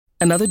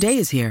Another day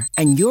is here,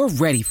 and you're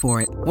ready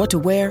for it. What to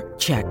wear?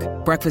 Check.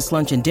 Breakfast,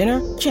 lunch, and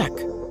dinner? Check.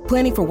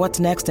 Planning for what's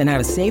next and how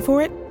to save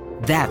for it?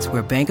 That's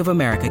where Bank of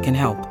America can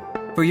help.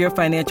 For your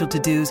financial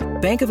to-dos,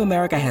 Bank of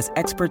America has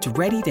experts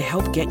ready to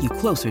help get you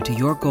closer to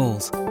your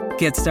goals.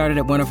 Get started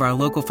at one of our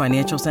local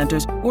financial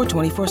centers or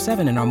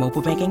 24/7 in our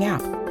mobile banking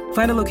app.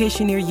 Find a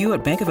location near you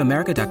at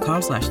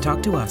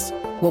bankofamerica.com/talktous.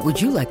 What would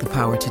you like the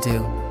power to do?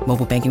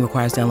 Mobile banking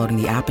requires downloading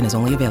the app and is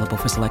only available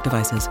for select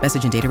devices.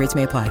 Message and data rates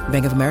may apply.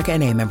 Bank of America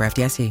N.A., member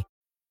FDIC.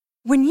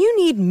 When you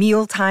need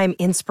mealtime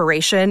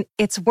inspiration,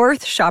 it's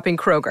worth shopping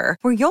Kroger,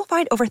 where you'll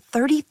find over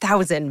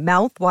 30,000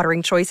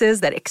 mouth-watering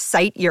choices that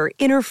excite your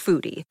inner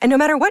foodie. And no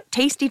matter what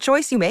tasty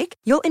choice you make,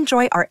 you'll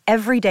enjoy our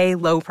everyday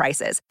low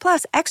prices,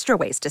 plus extra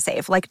ways to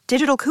save, like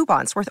digital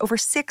coupons worth over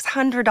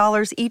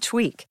 $600 each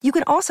week. You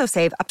can also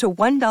save up to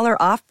 $1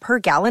 off per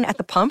gallon at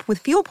the pump with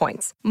fuel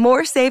points.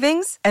 More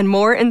savings and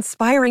more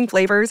inspiring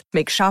flavors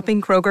make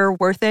shopping Kroger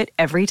worth it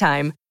every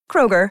time.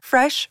 Kroger,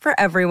 fresh for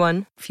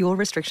everyone. Fuel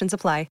restrictions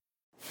apply.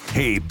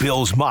 Hey,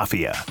 Bills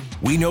Mafia.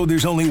 We know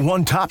there's only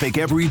one topic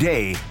every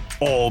day.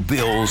 All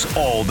Bills,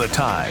 all the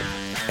time.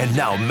 And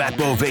now Matt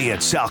Beauvais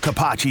and Sal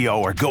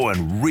Capaccio are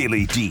going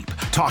really deep,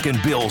 talking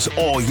Bills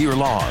all year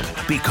long,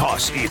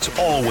 because it's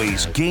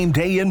always game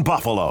day in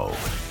Buffalo.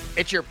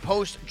 It's your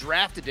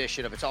post-draft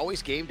edition of It's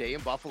Always Game Day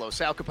in Buffalo.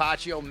 Sal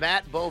Capaccio,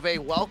 Matt Beauvais,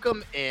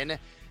 welcome in.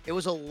 It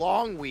was a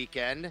long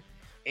weekend,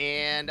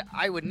 and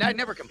I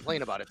never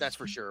complain about it, that's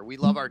for sure. We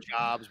love our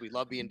jobs. We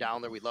love being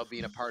down there. We love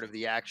being a part of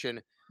the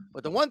action.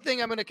 But the one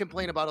thing I'm going to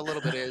complain about a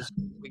little bit is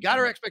we got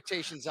our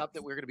expectations up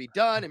that we're going to be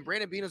done and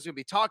Brandon Beano's going to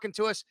be talking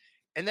to us.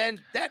 And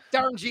then that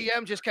darn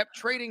GM just kept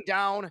trading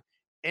down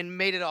and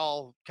made it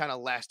all kind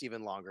of last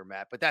even longer,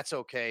 Matt. But that's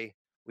okay.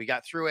 We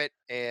got through it,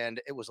 and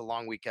it was a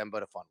long weekend,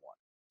 but a fun one.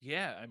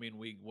 Yeah, I mean,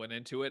 we went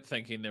into it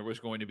thinking there was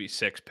going to be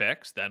 6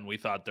 picks. Then we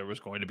thought there was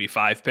going to be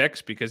 5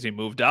 picks because he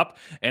moved up,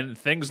 and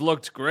things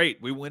looked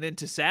great. We went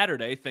into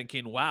Saturday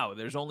thinking, wow,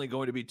 there's only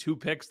going to be 2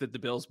 picks that the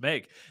Bills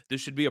make. This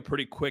should be a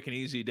pretty quick and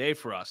easy day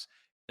for us.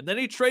 And then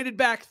he traded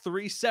back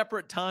 3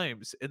 separate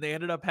times, and they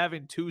ended up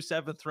having 2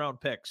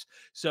 7th-round picks.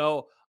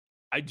 So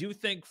I do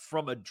think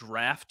from a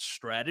draft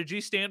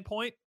strategy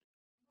standpoint,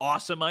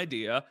 awesome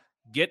idea.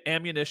 Get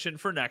ammunition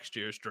for next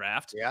year's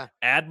draft. Yeah.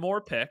 Add more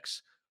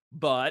picks.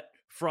 But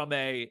from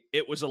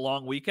it was a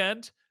long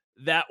weekend,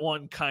 that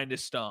one kind of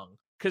stung.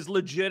 Because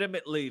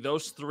legitimately,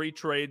 those 3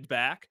 trades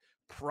back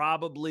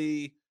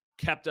probably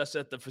kept us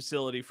at the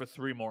facility for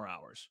 3 more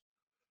hours.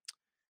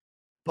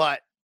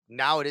 But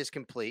now it is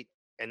complete,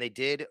 and they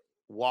did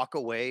walk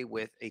away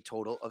with a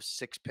total of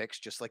 6 picks,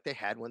 just like they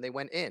had when they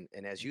went in.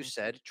 And as you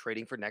said,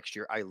 trading for next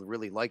year, I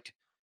really liked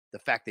the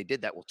fact they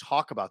did that. We'll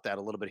talk about that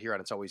a little bit here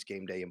on It's Always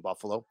Game Day in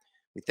Buffalo.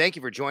 We thank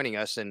you for joining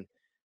us, and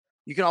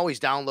you can always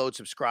download,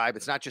 subscribe.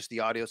 It's not just the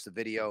audio, it's the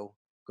video.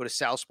 Go to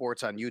Sal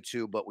Sports on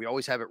YouTube, but we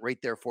always have it right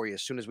there for you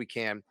as soon as we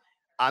can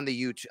on the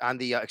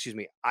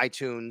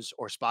iTunes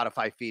or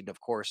Spotify feed, and of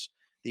course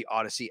the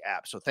Odyssey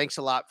app. So thanks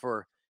a lot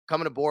for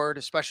coming aboard,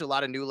 especially a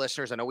lot of new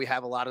listeners. I know we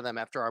have a lot of them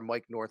after our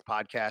Mike North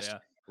podcast. Yeah.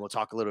 We'll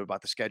talk a little bit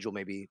about the schedule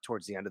maybe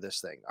towards the end of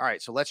this thing. All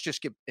right, so let's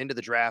just get into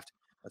the draft.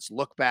 Let's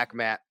look back,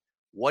 Matt.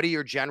 What are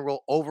your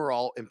general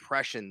overall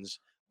impressions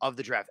of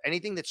the draft?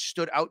 Anything that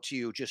stood out to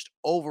you just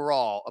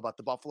overall about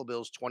the Buffalo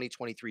Bills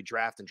 2023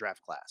 draft and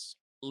draft class?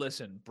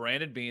 Listen,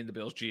 Brandon Beane, the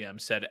Bills GM,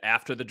 said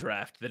after the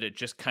draft that it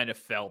just kind of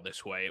fell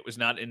this way. It was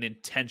not an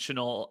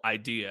intentional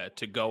idea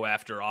to go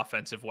after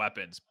offensive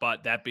weapons.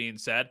 But that being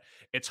said,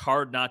 it's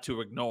hard not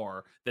to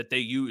ignore that they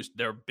used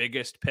their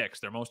biggest picks,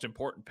 their most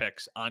important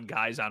picks, on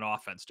guys on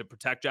offense to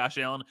protect Josh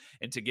Allen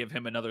and to give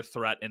him another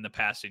threat in the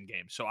passing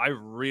game. So I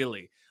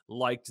really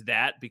liked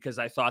that because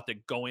I thought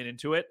that going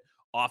into it,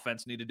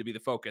 offense needed to be the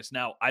focus.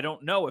 Now, I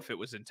don't know if it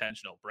was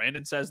intentional.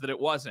 Brandon says that it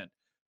wasn't,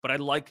 but I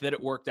like that it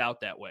worked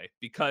out that way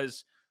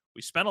because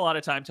we spent a lot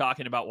of time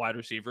talking about wide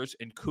receivers,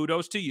 and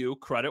kudos to you,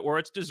 credit where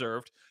it's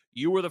deserved.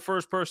 You were the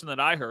first person that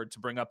I heard to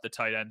bring up the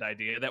tight end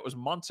idea. That was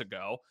months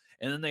ago,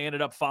 and then they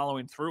ended up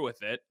following through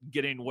with it,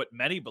 getting what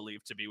many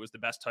believe to be was the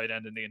best tight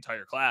end in the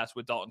entire class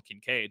with Dalton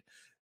Kincaid.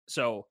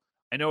 So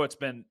I know it's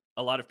been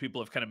a lot of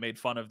people have kind of made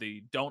fun of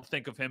the don't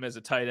think of him as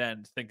a tight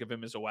end, think of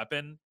him as a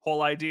weapon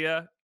whole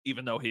idea,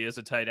 even though he is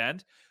a tight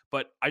end.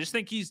 But I just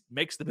think he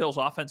makes the Bills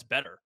offense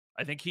better.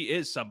 I think he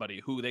is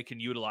somebody who they can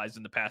utilize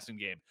in the passing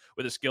game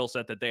with a skill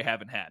set that they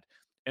haven't had.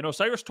 And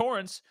Osiris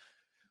Torrance,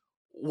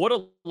 what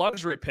a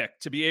luxury pick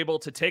to be able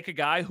to take a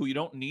guy who you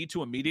don't need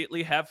to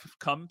immediately have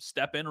come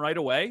step in right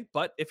away.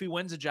 But if he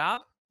wins a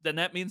job, then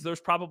that means there's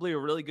probably a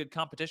really good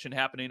competition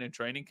happening in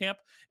training camp.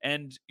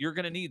 And you're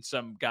going to need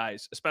some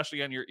guys,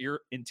 especially on your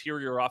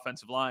interior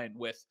offensive line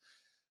with,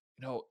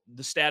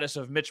 the status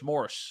of Mitch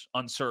Morse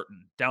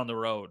uncertain down the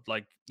road.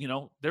 Like,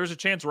 there's a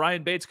chance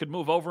Ryan Bates could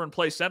move over and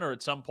play center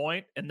at some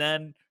point, and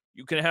then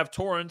you can have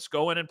Torrance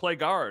go in and play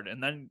guard,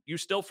 and then you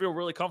still feel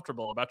really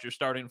comfortable about your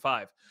starting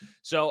 5.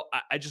 So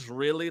I just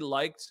really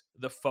liked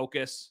the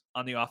focus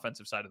on the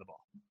offensive side of the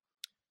ball.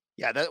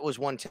 Yeah, that was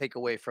one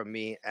takeaway from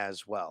me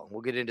as well. We'll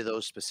get into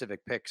those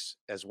specific picks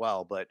as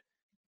well, but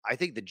I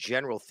think the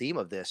general theme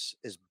of this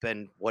has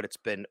been what it's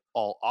been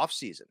all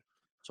offseason.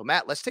 So,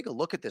 Matt, let's take a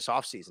look at this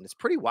offseason. It's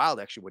pretty wild,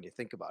 actually, when you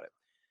think about it.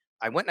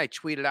 I went and I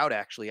tweeted out,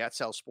 actually, at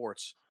Cell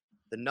Sports,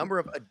 the number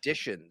of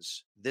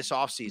additions this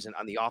offseason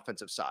on the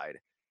offensive side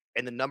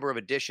and the number of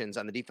additions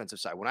on the defensive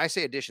side. When I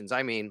say additions,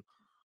 I mean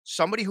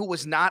somebody who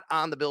was not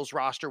on the Bills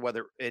roster,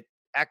 whether it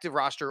active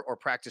roster or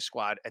practice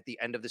squad at the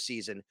end of the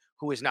season,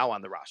 who is now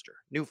on the roster,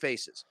 new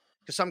faces.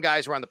 Because some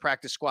guys were on the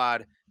practice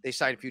squad, they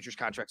signed futures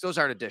contracts. Those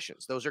aren't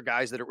additions. Those are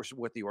guys that are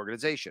with the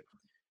organization.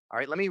 All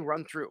right, let me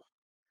run through.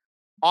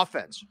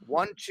 Offense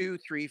 1, 2,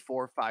 3,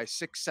 4, 5,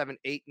 6, 7,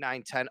 8,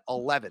 9, 10,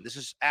 11. This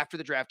is after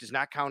the draft, is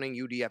not counting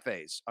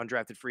UDFAs,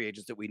 undrafted free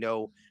agents that we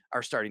know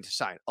are starting to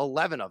sign.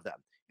 11 of them.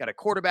 Got a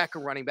quarterback, a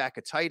running back,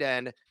 a tight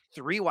end,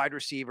 3 wide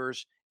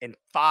receivers, and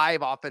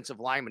 5 offensive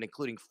linemen,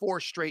 including 4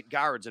 straight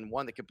guards and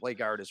 1 that can play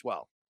guard as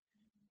well.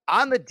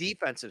 On the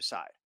defensive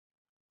side,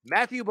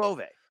 Matthew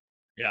Bove.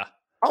 Yeah.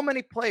 How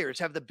many players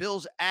have the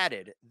Bills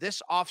added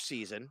this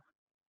offseason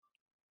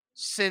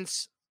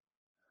since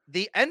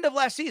the end of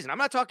last season? I'm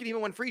not talking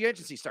even when free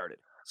agency started.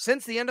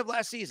 Since the end of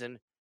last season,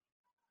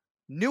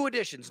 new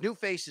additions, new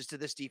faces to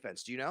this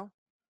defense. Do you know?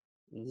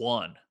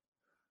 1.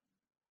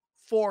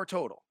 4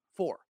 total.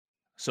 4.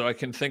 So I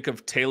can think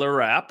of Taylor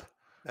Rapp.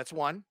 That's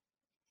 1.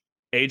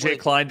 AJ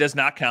Klein does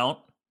not count.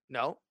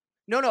 No.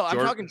 I'm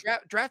talking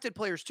drafted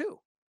players too.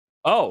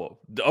 Oh,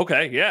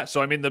 okay. Yeah.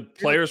 So, I mean, the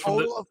players from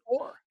the of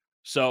 4.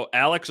 So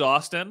Alex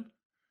Austin.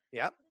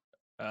 Yep.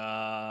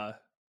 The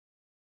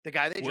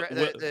guy they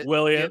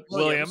Williams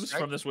right?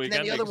 from this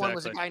weekend. And then the other one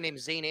was a guy named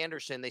Zane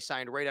Anderson. They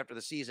signed right after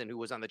the season, who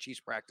was on the Chiefs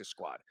practice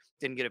squad.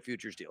 Didn't get a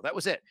futures deal. That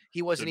was it.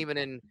 He wasn't even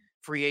in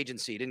free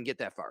agency. Didn't get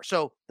that far.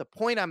 So the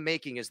point I'm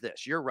making is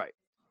this. You're right.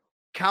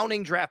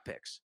 Counting draft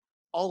picks,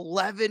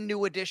 11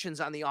 new additions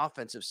on the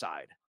offensive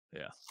side.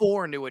 Yeah.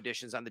 4 new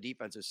additions on the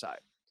defensive side.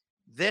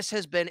 This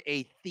has been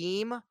a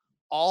theme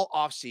all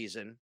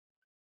offseason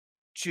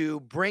to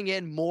bring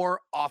in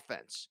more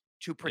offense,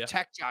 to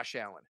protect Josh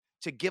Allen,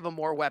 to give him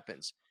more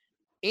weapons.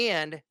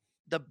 And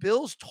the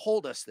Bills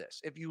told us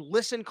this. If you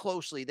listen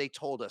closely, they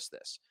told us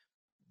this.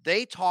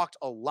 They talked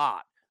a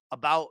lot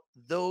about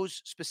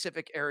those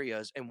specific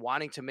areas and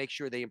wanting to make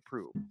sure they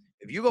improve.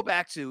 If you go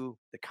back to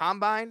the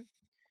combine,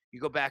 you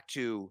go back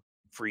to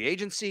free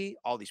agency,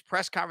 all these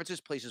press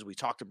conferences, places we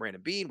talked to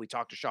Brandon Beane, we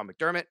talked to Sean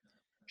McDermott.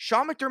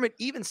 Sean McDermott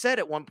even said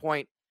at one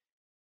point,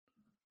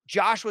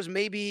 Josh was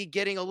maybe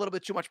getting a little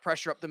bit too much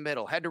pressure up the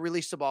middle, had to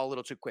release the ball a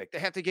little too quick. They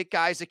have to get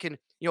guys that can,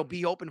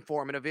 be open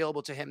for him and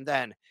available to him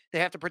then. They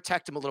have to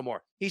protect him a little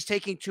more. He's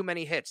taking too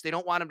many hits. They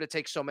don't want him to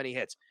take so many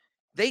hits.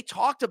 They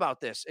talked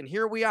about this, and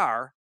here we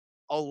are,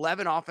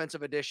 11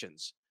 offensive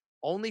additions.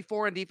 Only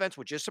 4 in defense,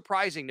 which is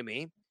surprising to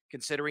me,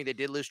 considering they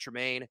did lose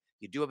Tremaine.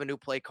 You do have a new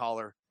play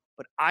caller.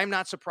 But I'm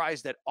not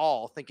surprised at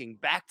all, thinking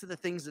back to the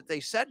things that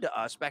they said to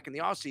us back in the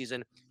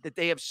offseason, that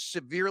they have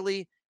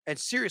severely and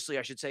seriously,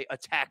 I should say,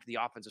 attacked the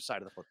offensive side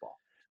of the football.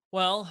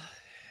 Well,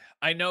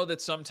 I know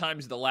that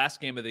sometimes the last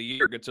game of the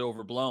year gets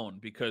overblown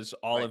because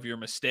all of your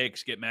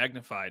mistakes get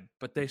magnified,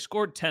 but they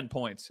scored 10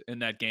 points in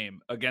that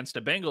game against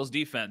a Bengals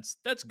defense.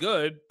 That's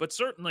good, but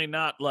certainly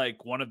not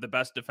like one of the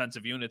best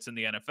defensive units in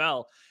the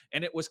NFL.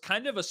 And it was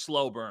kind of a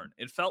slow burn.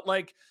 It felt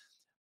like,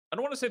 I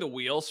don't want to say the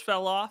wheels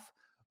fell off,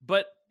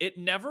 but it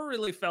never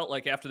really felt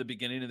like after the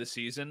beginning of the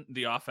season,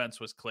 the offense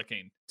was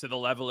clicking to the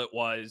level it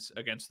was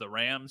against the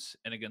Rams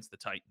and against the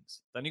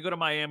Titans. Then you go to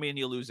Miami and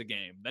you lose a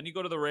game. Then you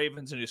go to the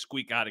Ravens and you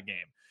squeak out a game.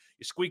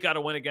 You squeak out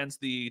a win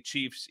against the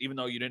Chiefs, even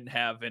though you didn't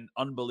have an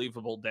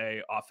unbelievable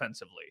day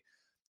offensively.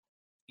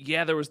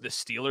 Yeah, there was the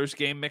Steelers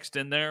game mixed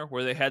in there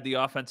where they had the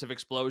offensive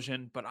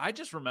explosion. But I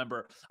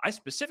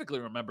specifically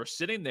remember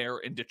sitting there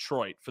in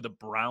Detroit for the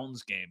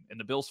Browns game, and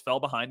the Bills fell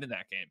behind in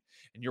that game.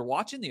 And you're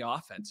watching the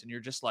offense, and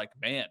you're just like,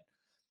 man,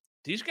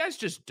 these guys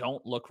just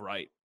don't look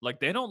right. Like,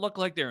 they don't look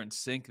like they're in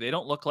sync. They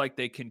don't look like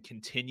they can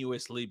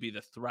continuously be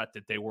the threat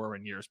that they were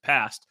in years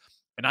past.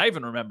 And I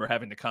even remember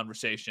having the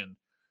conversation,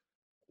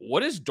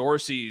 what is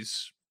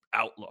Dorsey's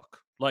outlook?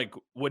 Like,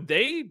 would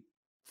they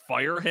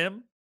fire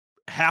him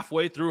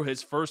halfway through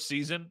his first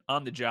season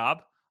on the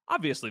job?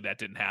 Obviously that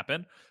didn't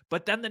happen.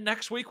 But then the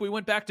next week we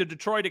went back to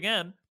Detroit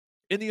again,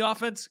 and the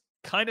offense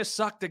kind of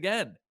sucked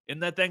again in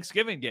that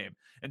Thanksgiving game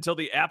until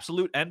the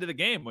absolute end of the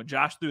game when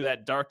Josh threw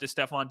that dart to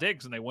Stephon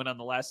Diggs and they went on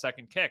the last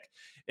second kick.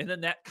 And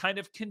then that kind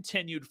of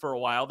continued for a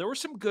while. There were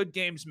some good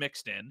games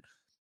mixed in.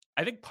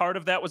 I think part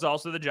of that was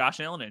also the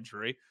Josh Allen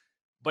injury,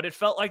 but it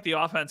felt like the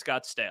offense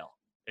got stale.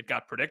 It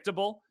got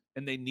predictable,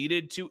 and they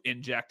needed to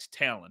inject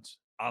talent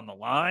on the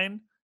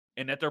line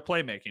and at their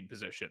playmaking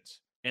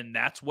positions. And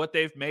that's what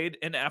they've made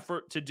an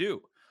effort to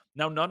do.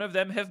 Now, none of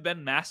them have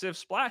been massive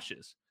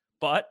splashes,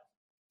 but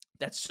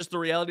that's just the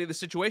reality of the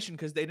situation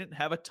because they didn't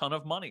have a ton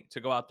of money to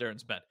go out there and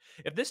spend.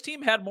 If this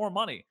team had more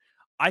money,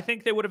 I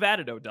think they would have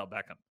added Odell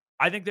Beckham.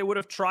 I think they would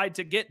have tried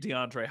to get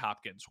DeAndre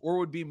Hopkins or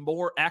would be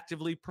more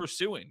actively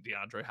pursuing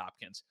DeAndre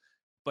Hopkins,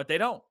 but they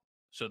don't.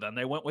 So then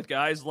they went with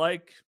guys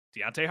like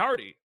Deontay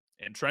Hardy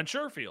and Trent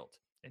Sherfield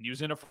and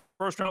using a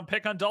first-round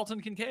pick on Dalton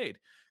Kincaid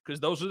because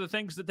those are the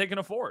things that they can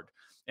afford.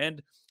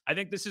 And I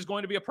think this is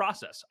going to be a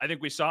process. I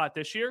think we saw it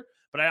this year,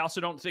 but I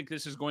also don't think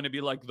this is going to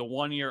be like the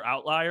 1 year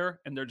outlier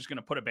and they're just going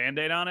to put a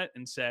Band-Aid on it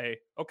and say,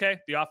 okay,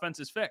 the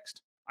offense is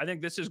fixed. I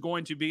think this is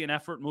going to be an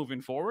effort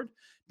moving forward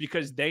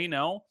because they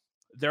know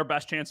their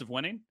best chance of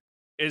winning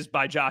is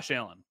by Josh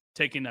Allen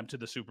taking them to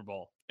the Super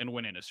Bowl and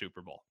winning a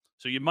Super Bowl.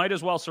 So you might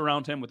as well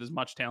surround him with as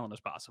much talent as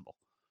possible.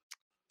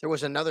 There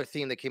was another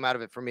theme that came out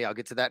of it for me. I'll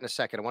get to that in a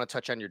second. I want to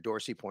touch on your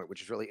Dorsey point,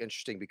 which is really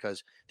interesting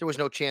because there was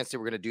no chance they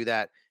were going to do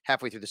that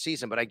halfway through the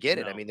season, but I get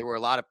it. I mean, there were a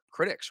lot of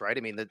critics, right?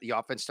 I mean, the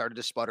offense started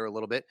to sputter a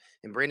little bit,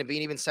 and Brandon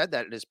Beane even said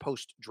that in his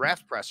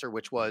post-draft presser,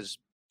 which was,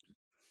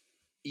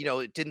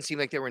 it didn't seem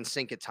like they were in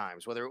sync at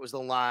times, whether it was the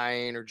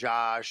line or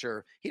Josh,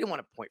 or he didn't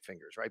want to point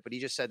fingers, right? But he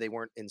just said they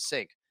weren't in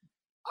sync.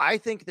 I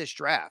think this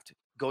draft,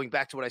 going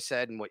back to what I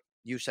said and what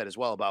you said as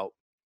well about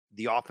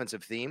the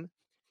offensive theme,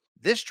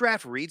 this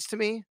draft reads to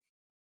me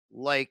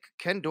like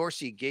Ken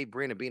Dorsey gave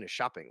Brandon Beane a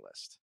shopping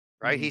list,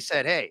 right? He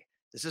said, hey,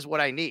 this is what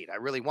I need. I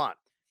really want.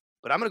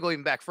 But I'm going to go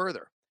even back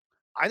further.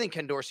 I think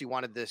Ken Dorsey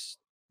wanted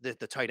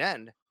the tight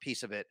end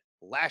piece of it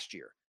last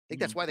year. I think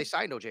that's why they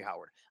signed O.J.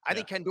 Howard. I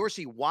think Ken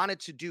Dorsey wanted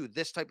to do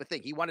this type of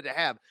thing. He wanted to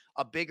have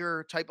a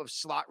bigger type of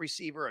slot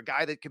receiver, a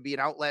guy that could be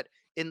an outlet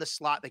in the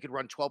slot that could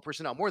run 12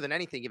 personnel. More than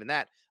anything, even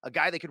that, a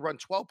guy that could run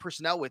 12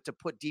 personnel with to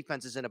put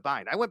defenses in a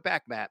bind. I went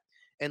back, Matt,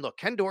 and look,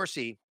 Ken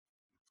Dorsey,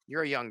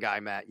 you're a young guy,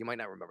 Matt. You might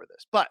not remember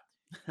this, but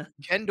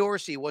Ken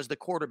Dorsey was the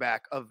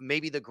quarterback of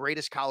maybe the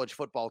greatest college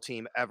football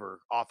team ever,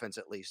 offense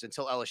at least,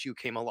 until LSU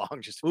came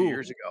along just a few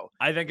years ago.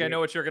 I think I know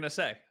what you're going to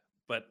say,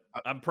 but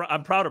I'm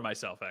proud of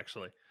myself,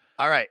 actually.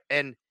 All right.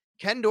 And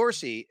Ken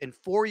Dorsey, in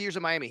 4 years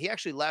of Miami, he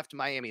actually left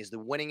Miami as the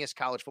winningest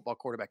college football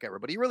quarterback ever.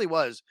 But he really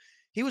was.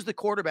 He was the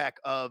quarterback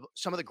of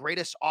some of the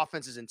greatest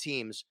offenses and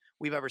teams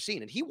we've ever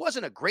seen. And he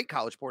wasn't a great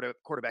college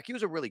quarterback. He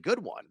was a really good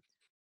one.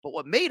 But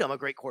what made him a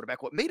great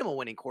quarterback, what made him a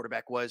winning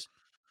quarterback was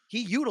he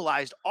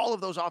utilized all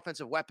of those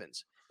offensive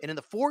weapons. And in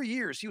the 4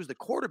 years he was the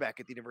quarterback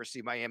at the University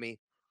of Miami,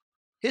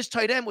 his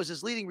tight end was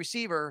his leading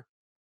receiver,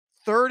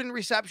 third in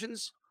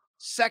receptions,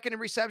 second in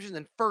receptions,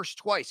 and first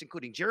twice,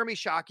 including Jeremy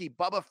Shockey,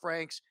 Bubba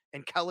Franks,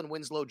 and Kellen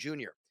Winslow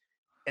Jr.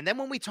 And then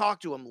when we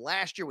talked to him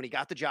last year when he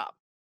got the job,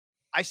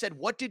 I said,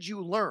 what did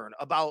you learn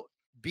about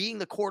being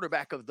the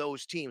quarterback of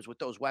those teams with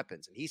those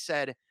weapons? And he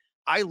said,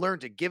 I learned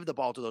to give the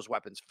ball to those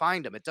weapons.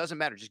 Find them. It doesn't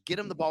matter. Just get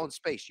them the ball in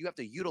space. You have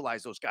to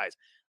utilize those guys.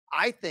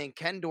 I think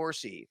Ken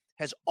Dorsey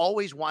has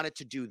always wanted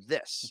to do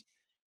this,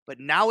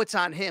 but now it's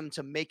on him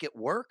to make it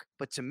work.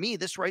 But to me,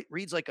 this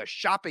reads like a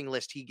shopping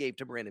list he gave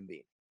to Brandon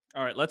Beane.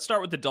 All right, let's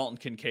start with the Dalton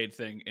Kincaid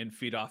thing and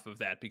feed off of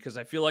that, because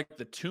I feel like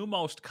the two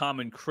most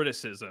common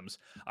criticisms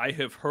I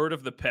have heard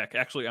of the pick,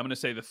 actually, I'm going to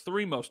say the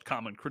three most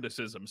common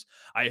criticisms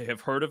I have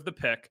heard of the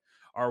pick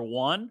are: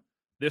 one,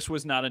 this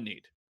was not a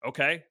need.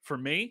 Okay, for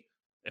me,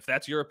 if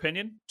that's your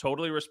opinion,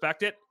 totally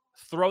respect it.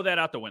 Throw that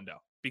out the window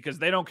because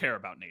they don't care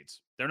about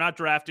needs. They're not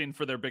drafting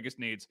for their biggest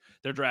needs.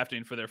 They're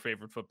drafting for their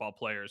favorite football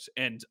players.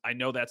 And I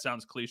know that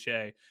sounds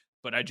cliche,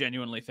 but I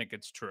genuinely think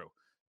it's true.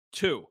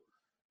 Two,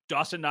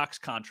 Dawson Knox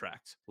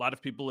contract. A lot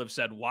of people have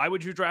said, why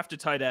would you draft a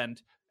tight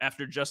end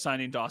after just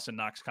signing Dawson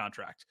Knox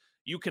contract?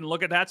 You can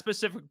look at that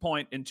specific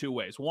point in two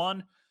ways.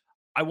 One,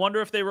 I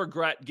wonder if they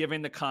regret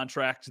giving the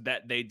contract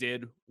that they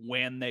did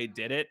when they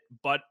did it.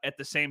 But at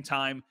the same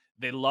time,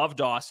 they love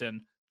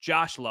Dawson.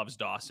 Josh loves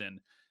Dawson.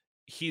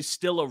 He's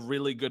still a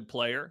really good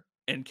player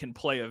and can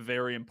play a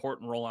very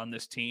important role on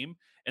this team.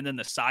 And then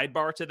the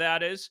sidebar to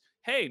that is,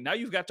 hey, now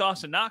you've got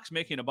Dawson Knox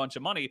making a bunch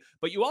of money,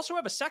 but you also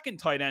have a second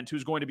tight end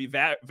who's going to be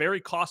very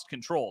cost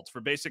controlled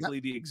for basically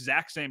the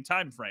exact same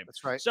time frame.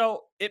 That's right.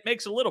 So it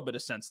makes a little bit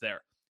of sense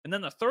there. And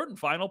then the third and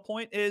final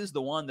point is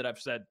the one that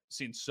I've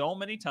seen so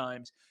many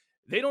times.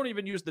 They don't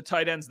even use the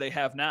tight ends they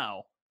have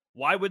now.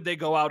 Why would they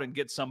go out and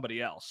get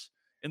somebody else?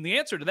 And the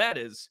answer to that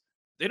is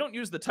they don't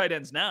use the tight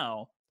ends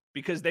now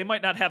because they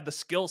might not have the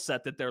skill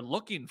set that they're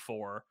looking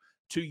for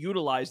to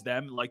utilize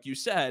them, like you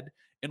said,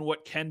 and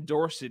what Ken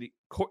Dorsey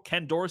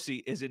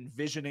is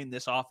envisioning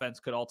this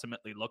offense could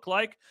ultimately look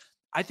like.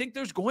 I think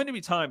there's going to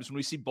be times when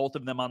we see both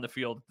of them on the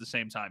field at the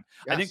same time.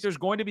 Yes. I think there's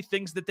going to be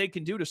things that they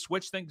can do to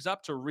switch things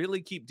up to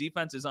really keep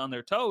defenses on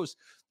their toes.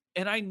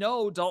 And I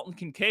know Dalton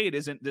Kincaid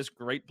isn't this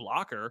great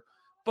blocker,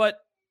 but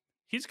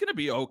he's going to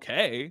be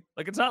okay.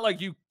 Like, it's not like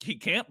he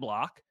can't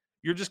block.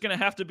 You're just going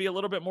to have to be a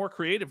little bit more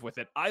creative with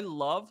it. I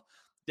love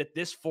that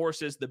this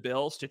forces the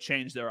Bills to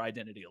change their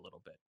identity a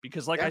little bit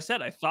because, like I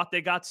said, I thought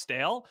they got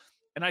stale,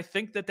 and I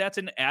think that that's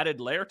an added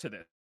layer to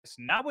this.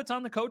 Now it's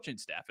on the coaching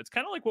staff. It's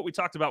kind of like what we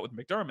talked about with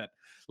McDermott.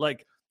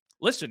 Like,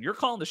 listen, you're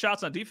calling the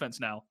shots on defense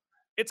now.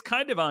 It's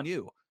kind of on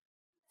you.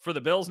 For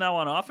the Bills now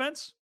on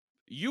offense,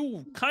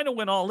 you kind of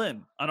went all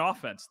in on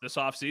offense this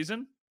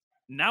offseason.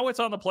 Now it's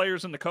on the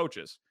players and the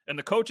coaches, and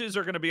the coaches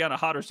are going to be on a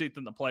hotter seat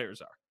than the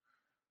players are.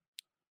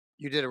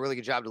 You did a really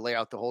good job to lay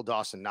out the whole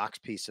Dawson Knox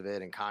piece of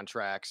it and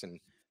contracts and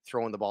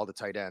throwing the ball to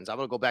tight ends. I'm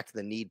going to go back to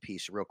the need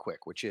piece real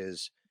quick, which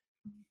is,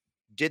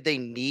 did they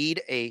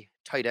need a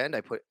tight end.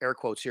 I put air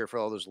quotes here for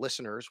all those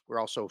listeners. We're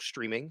also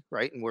streaming,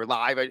 right? And we're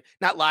live.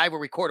 Not live, we're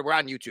recorded. We're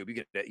on YouTube. You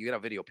get a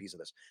video piece of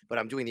this, but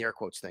I'm doing the air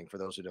quotes thing for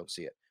those who don't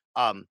see it.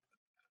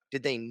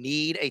 Did they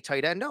need a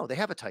tight end? No, they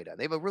have a tight end.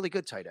 They have a really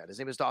good tight end. His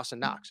name is Dawson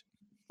Knox.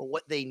 But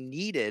what they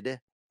needed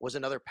was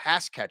another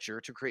pass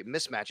catcher to create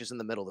mismatches in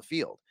the middle of the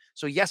field.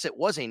 So yes, it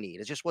was a need.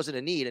 It just wasn't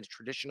a need in a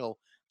traditional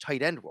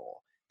tight end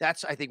role.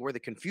 That's, I think, where the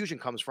confusion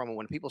comes from. And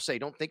when people say,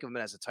 don't think of him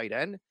as a tight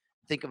end,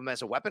 think of him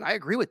as a weapon. I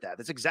agree with that.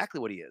 That's exactly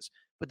what he is.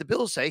 But the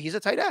Bills say he's a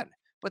tight end,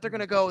 but they're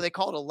going to go, they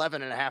call it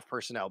 11 and a half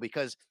personnel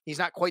because he's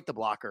not quite the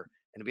blocker.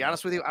 And to be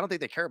honest with you, I don't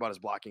think they care about his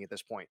blocking at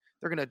this point.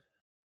 They're going to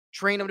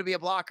train him to be a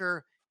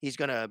blocker. He's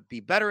going to be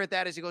better at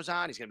that as he goes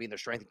on. He's going to be in their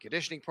strength and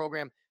conditioning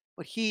program,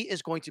 but he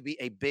is going to be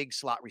a big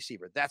slot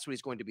receiver. That's what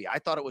he's going to be. I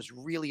thought it was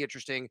really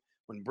interesting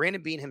when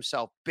Brandon Beane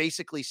himself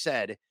basically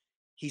said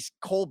he's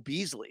Cole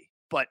Beasley,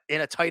 but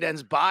in a tight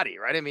end's body,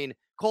 right? I mean,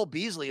 Cole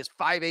Beasley is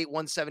 5'8",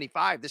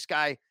 175. This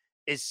guy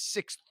is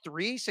 6'3",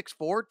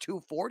 6'4",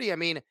 240. I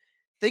mean,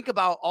 think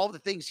about all the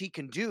things he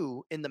can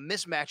do in the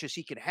mismatches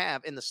he can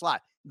have in the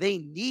slot. They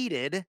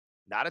needed,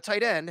 not a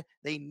tight end,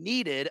 they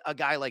needed a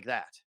guy like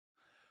that.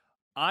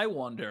 I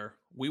wonder,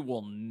 we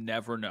will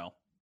never know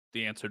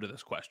the answer to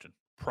this question.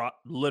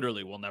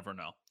 Literally, we'll never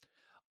know.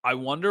 I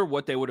wonder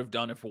what they would have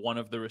done if one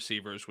of the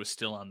receivers was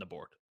still on the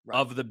board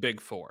of the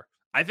big four.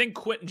 I think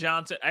Quentin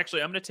Johnson,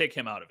 actually, I'm going to take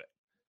him out of it.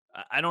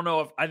 I don't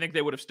know if, I think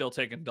they would have still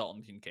taken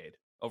Dalton Kincaid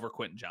over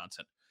Quentin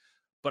Johnson.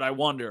 But I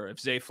wonder if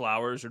Zay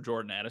Flowers or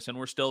Jordan Addison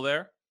were still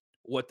there,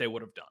 what they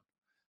would have done.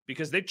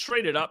 Because they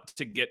traded up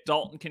to get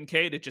Dalton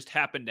Kincaid. It just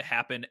happened to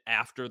happen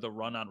after the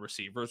run on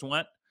receivers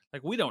went.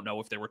 Like, we don't know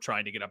if they were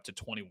trying to get up to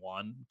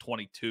 21,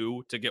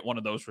 22 to get one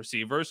of those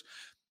receivers.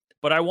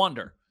 But I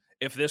wonder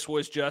if this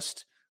was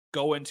just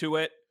go into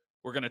it,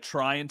 we're going to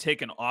try and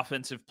take an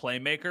offensive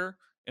playmaker,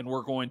 and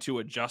we're going to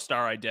adjust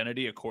our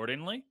identity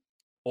accordingly.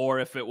 Or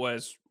if it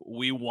was,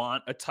 we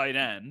want a tight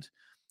end.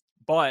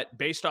 But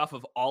based off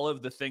of all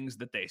of the things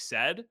that they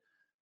said,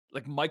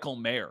 like Michael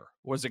Mayer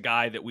was a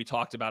guy that we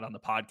talked about on the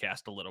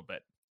podcast a little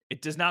bit.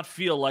 It does not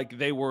feel like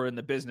they were in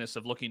the business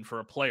of looking for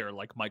a player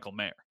like Michael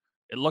Mayer.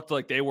 It looked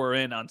like they were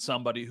in on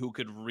somebody who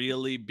could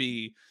really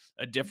be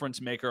a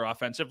difference maker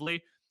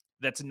offensively.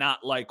 That's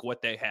not like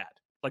what they had.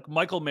 Like,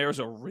 Michael Mayer's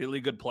a really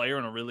good player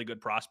and a really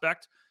good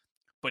prospect,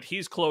 but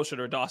he's closer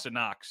to Dawson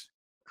Knox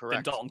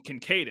than Dalton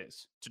Kincaid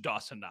is to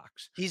Dawson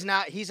Knox. He's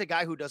not. He's a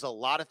guy who does a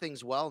lot of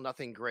things well,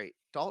 nothing great.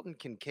 Dalton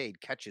Kincaid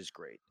catches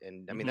great,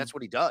 and I mean that's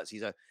what he does.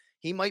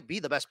 He might be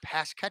the best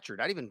pass catcher,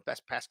 not even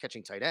best pass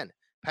catching tight end,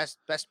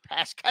 best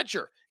pass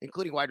catcher,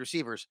 including wide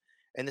receivers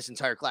in this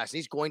entire class. And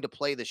he's going to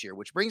play this year,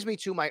 which brings me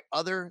to my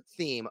other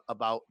theme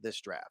about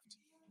this draft.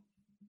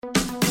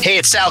 Hey,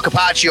 it's Sal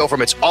Capaccio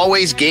from It's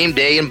Always Game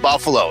Day in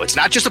Buffalo. It's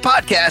not just a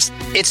podcast,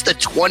 it's the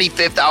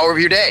 25th hour of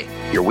your day.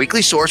 Your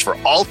weekly source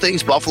for all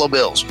things Buffalo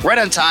Bills. Right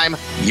on time,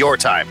 your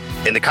time.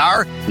 In the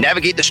car,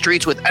 navigate the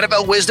streets with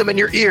NFL wisdom in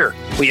your ear.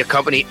 We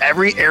accompany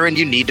every errand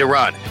you need to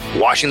run.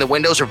 Washing the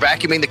windows or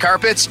vacuuming the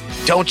carpets?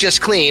 Don't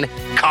just clean,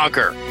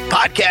 conquer.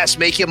 Podcasts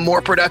make you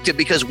more productive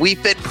because we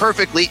fit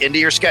perfectly into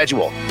your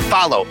schedule.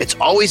 Follow It's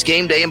Always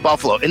Game Day in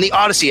Buffalo in the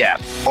Odyssey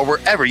app or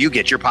wherever you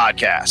get your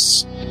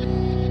podcasts.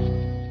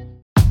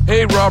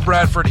 Hey, Rob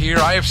Bradford here.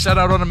 I have set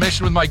out on a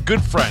mission with my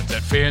good friends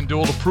at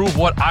FanDuel to prove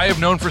what I have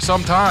known for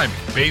some time.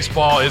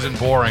 Baseball isn't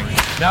boring.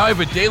 Now I have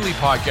a daily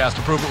podcast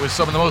to prove it with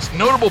some of the most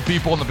notable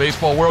people in the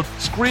baseball world,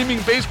 screaming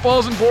baseball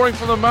isn't boring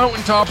from the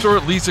mountaintops, or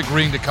at least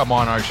agreeing to come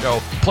on our show.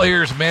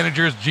 Players,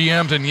 managers,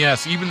 GMs, and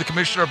yes, even the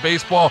commissioner of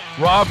baseball,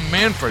 Rob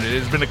Manfred. It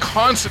has been a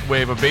constant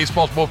wave of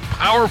baseball's most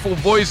powerful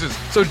voices.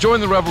 So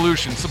join the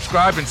revolution.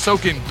 Subscribe and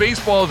soak in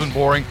Baseball Isn't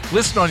Boring.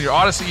 Listen on your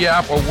Odyssey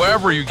app or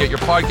wherever you get your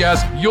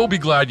podcasts. You'll be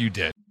glad you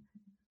did.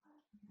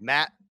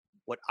 Matt,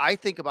 what I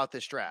think about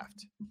this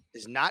draft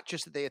is not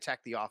just that they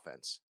attacked the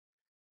offense,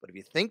 but if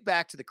you think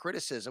back to the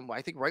criticism,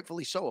 I think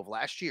rightfully so, of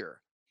last year,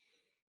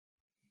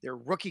 their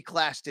rookie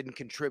class didn't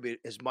contribute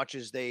as much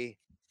as they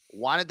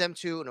wanted them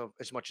to, and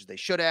as much as they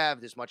should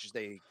have, as much as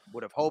they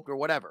would have hoped or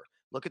whatever.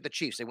 Look at the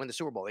Chiefs. They win the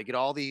Super Bowl. They get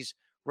all these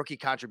rookie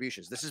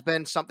contributions. This has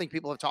been something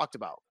people have talked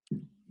about.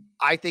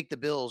 I think the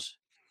Bills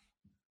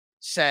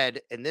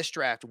said in this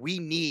draft, we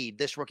need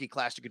this rookie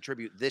class to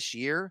contribute this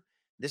year.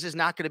 This is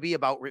not going to be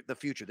about the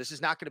future. This is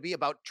not going to be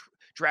about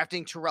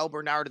drafting Terrell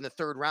Bernard in the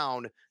third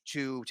round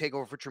to take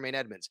over for Tremaine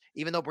Edmonds.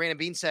 Even though Brandon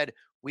Beane said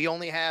we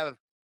only have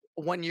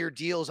 1-year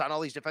deals on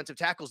all these defensive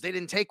tackles, they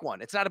didn't take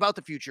one. It's not about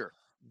the future.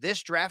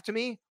 This draft to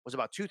me was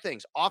about two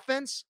things: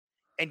 offense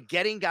and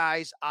getting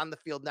guys on the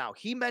field now.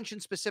 He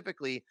mentioned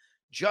specifically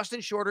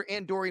Justin Shorter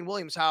and Dorian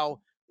Williams, how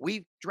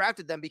we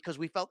drafted them because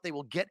we felt they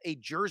will get a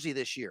jersey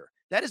this year.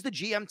 That is the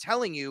GM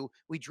telling you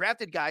we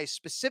drafted guys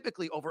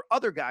specifically over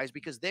other guys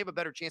because they have a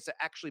better chance to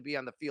actually be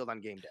on the field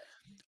on game day.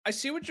 I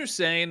see what you're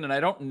saying, and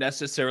I don't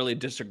necessarily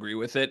disagree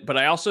with it, but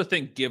I also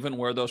think given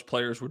where those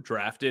players were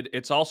drafted,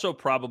 it's also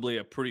probably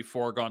a pretty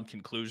foregone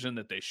conclusion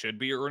that they should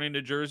be earning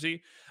a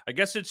jersey. I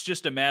guess it's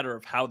just a matter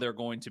of how they're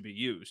going to be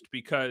used,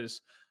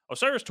 because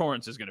Osiris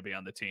Torrance is going to be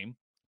on the team,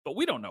 but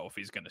we don't know if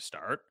he's going to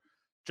start.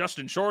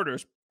 Justin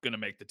Shorter's going to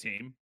make the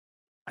team.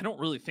 I don't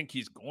really think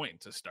he's going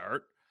to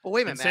start. But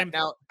wait a minute, And Matt.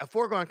 Now, a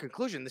foregone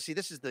conclusion. See,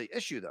 this is the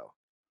issue, though.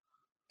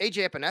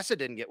 AJ Epinesa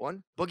didn't get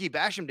one. Boogie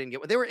Basham didn't get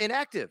one. They were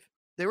inactive.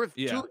 There were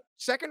 2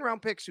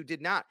 second-round picks who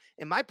did not.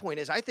 And my point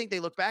is, I think they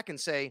look back and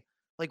say,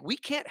 like, we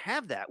can't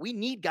have that. We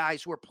need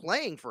guys who are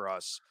playing for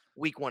us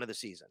week 1 of the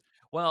season.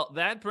 Well,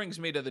 that brings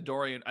me to the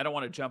Dorian. I don't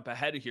want to jump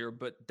ahead here,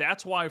 but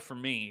that's why for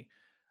me,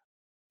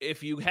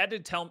 if I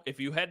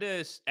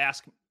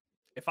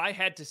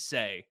had to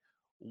say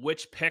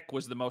which pick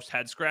was the most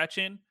head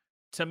scratching,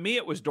 to me,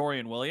 it was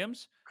Dorian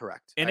Williams.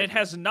 Correct. And it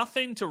has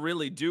nothing to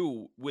really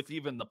do with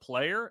even the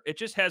player. It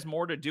just has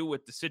more to do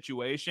with the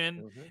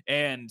situation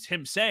and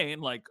him saying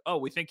like, oh,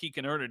 we think he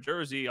can earn a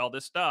jersey, all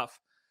this stuff.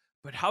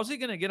 But how's he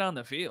going to get on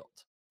the field?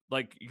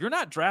 Like, you're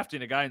not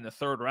drafting a guy in the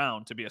 3rd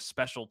round to be a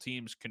special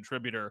teams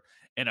contributor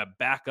and a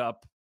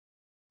backup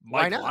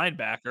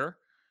linebacker.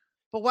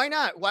 But why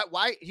not?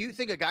 Why do you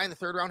think a guy in the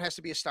 3rd round has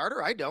to be a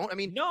starter? I don't. I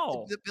mean,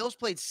 no. The Bills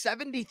played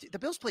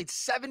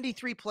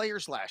 73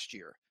 players last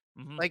year.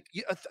 Like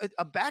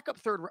a backup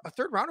a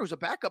third rounder who's a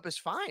backup is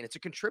fine. It's a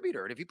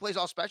contributor. And if he plays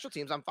all special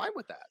teams, I'm fine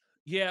with that.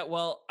 Yeah,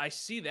 well, I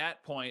see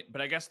that point,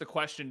 but I guess the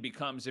question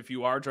becomes, if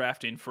you are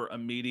drafting for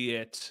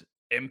immediate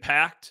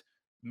impact,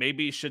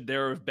 maybe should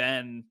there have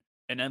been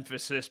an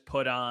emphasis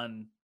put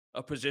on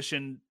a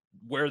position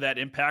where that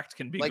impact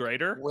can be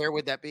greater? Where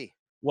would that be?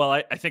 Well,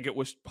 I think it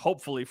was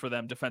hopefully for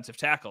them defensive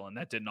tackle, and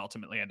that didn't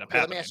ultimately end up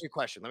happening. Let me ask you a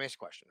question.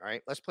 All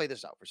right, let's play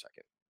this out for a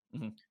second.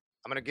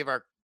 I'm going to give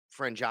our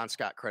friend John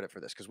Scott credit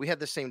for this because we had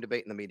the same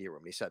debate in the media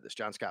room. He said this,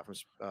 John Scott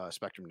from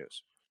Spectrum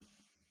News.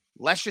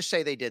 Let's just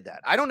say they did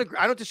that. I don't agree.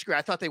 I don't disagree.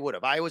 I thought they would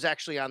have. I was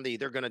actually on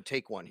they're going to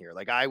take one here.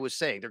 Like I was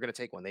saying, they're going to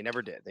take one. They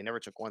never did. They never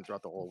took one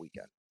throughout the whole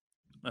weekend.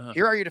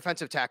 Here are your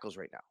defensive tackles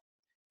right now.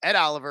 Ed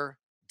Oliver,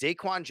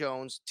 Daquan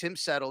Jones, Tim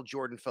Settle,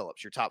 Jordan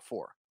Phillips, your top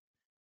 4.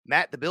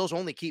 Matt, the Bills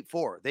only keep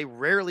 4. They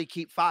rarely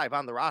keep 5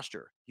 on the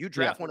roster. You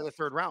draft one in the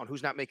 3rd round.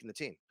 Who's not making the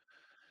team?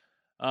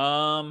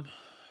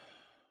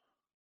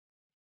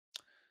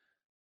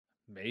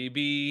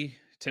 Maybe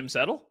Tim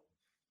Settle.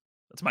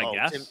 That's my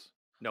guess.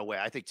 No way.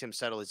 I think Tim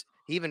Settle is.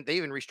 They even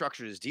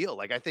restructured his deal.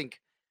 Like I think,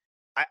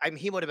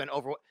 he would have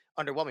been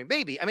underwhelming.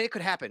 Maybe. I mean, it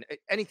could happen.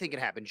 Anything can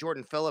happen.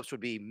 Jordan Phillips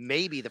would be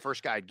maybe the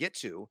first guy I'd get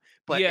to,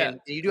 but and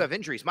you do have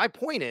injuries. My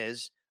point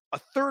is, a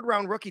 3rd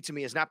round rookie to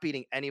me is not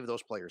beating any of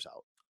those players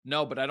out.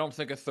 No, but I don't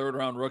think a 3rd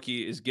round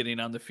rookie is getting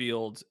on the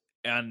field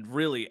and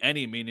really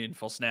any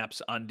meaningful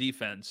snaps on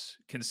defense,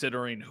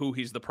 considering who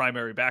he's the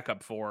primary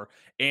backup for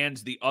and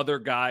the other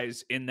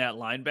guys in that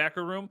linebacker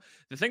room.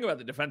 The thing about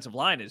the defensive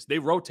line is they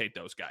rotate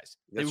those guys.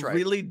 They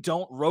really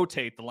don't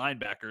rotate the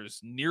linebackers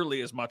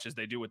nearly as much as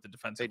they do with the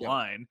defensive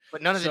line.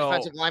 But none of the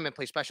defensive linemen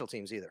play special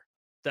teams either.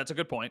 That's a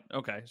good point.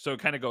 Okay. So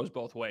it kind of goes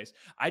both ways.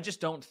 I just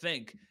don't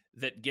think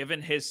that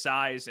given his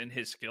size and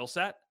his skill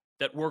set,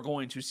 that we're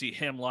going to see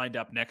him lined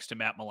up next to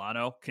Matt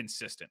Milano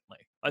consistently.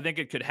 I think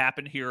it could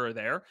happen here or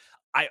there.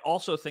 I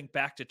also think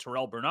back to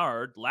Terrell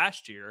Bernard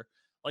last year,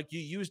 like you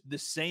used the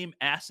same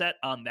asset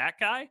on that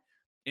guy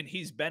and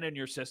he's been in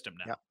your system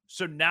now. Yep.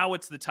 So now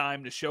it's the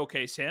time to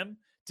showcase him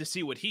to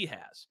see what he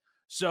has.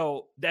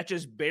 So that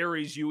just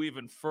buries you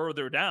even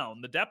further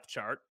down the depth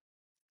chart.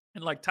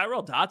 And like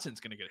Tyrell Dodson's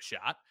going to get a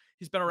shot.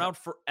 He's been around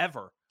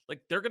forever. Like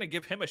they're going to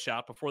give him a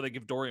shot before they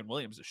give Dorian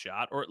Williams a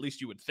shot, or at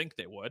least you would think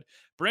they would.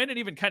 Brandon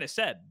even kind of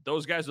said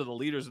those guys are the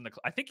leaders in the.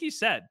 I think he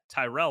said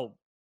Tyrell.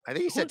 I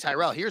think he said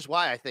Tyrell. Here's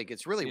why I think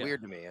it's really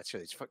weird to me.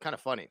 Actually, it's kind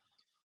of funny.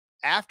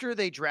 After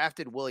they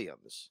drafted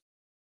Williams,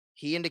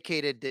 he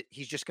indicated that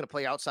he's just going to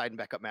play outside and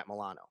back up Matt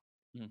Milano.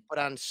 But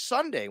on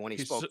Sunday when he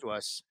spoke to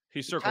us,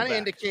 he kind of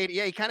indicated.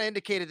 Yeah, he kind of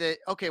indicated that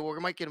okay, well,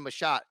 we might give him a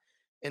shot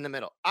in the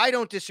middle. I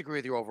don't disagree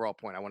with your overall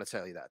point. I want to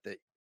tell you that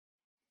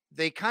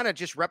they kind of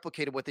just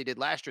replicated what they did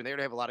last year. They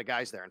already have a lot of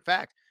guys there. In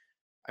fact,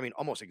 I mean,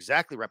 almost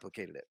exactly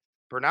replicated it.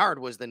 Bernard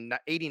was the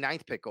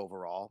 89th pick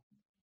overall.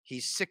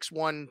 He's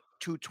 6'1",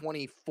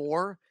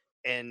 224,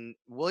 and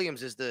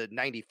Williams is the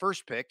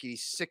 91st pick.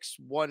 He's 6'1",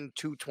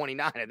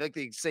 229. I think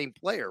the same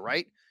player,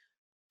 right?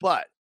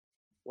 But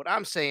what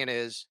I'm saying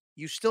is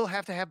you still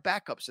have to have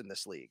backups in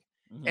this league.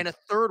 And a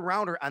 3rd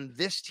rounder on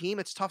this team,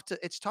 it's tough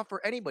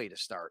for anybody to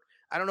start.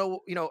 I don't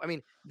know, I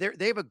mean,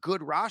 they have a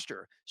good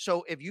roster.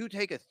 So if you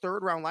take a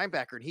 3rd round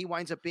linebacker and he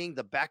winds up being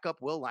the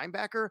backup will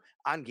linebacker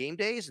on game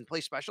days and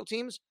play special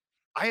teams,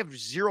 I have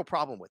zero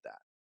problem with that.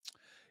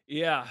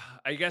 Yeah,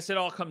 I guess it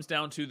all comes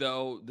down to,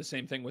 though, the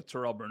same thing with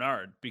Terrell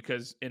Bernard,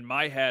 because in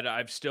my head,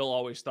 I've still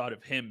always thought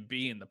of him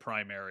being the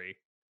primary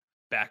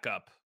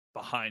backup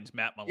behind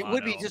Matt Milano. It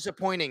would be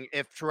disappointing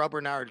if Terrell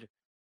Bernard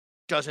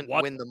doesn't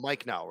win the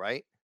mic now,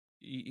 right?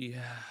 Yeah.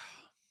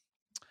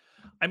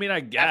 I mean, I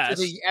guess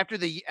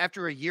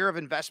after a year of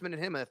investment in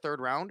him in the 3rd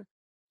round,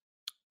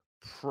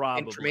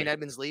 probably. And Tremaine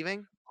Edmonds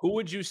leaving. Who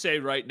would you say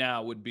right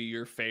now would be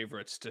your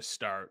favorites to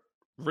start?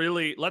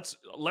 Really, let's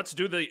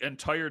do the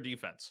entire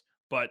defense,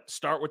 but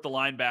start with the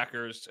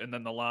linebackers and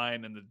then the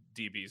line and the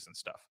DBs and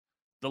stuff.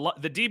 The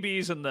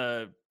DBs and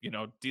the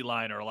D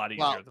line are a lot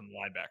easier than the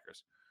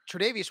linebackers.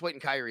 Tre'Davious White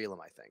and Kyrie Elam,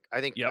 I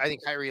think. Yep. I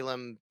think Kyrie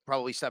Elam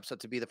probably steps up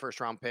to be the first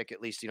round pick.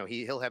 At least,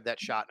 he'll have that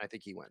shot, and I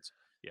think he wins.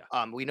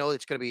 Yeah. We know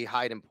it's going to be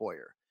Hyde and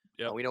Poyer.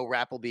 Yep. We know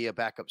Rapp will be a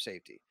backup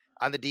safety.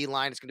 On the D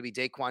line, it's going to be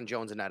Daquan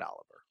Jones and Ed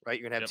Oliver, right?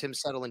 You're going to have Tim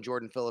Settle and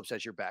Jordan Phillips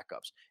as your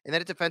backups. And then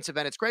at defensive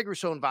end, it's Greg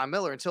Rousseau and Von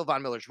Miller. Until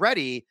Von Miller's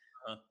ready,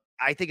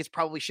 I think it's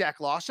probably Shaq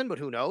Lawson, but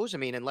who knows? I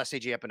mean, unless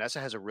AJ Epinesa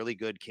has a really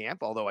good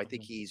camp, although I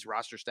think he's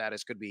roster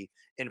status could be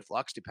in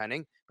flux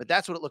depending. But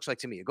that's what it looks like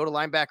to me. You go to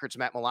linebacker, it's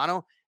Matt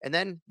Milano, and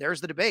then there's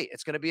the debate.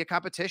 It's going to be a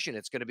competition.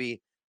 It's going to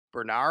be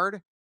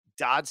Bernard,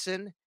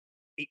 Dodson,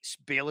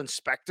 Balen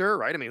Spector,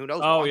 right? I mean, who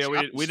knows? Oh, yeah,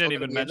 we didn't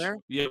even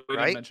mention. Yeah, we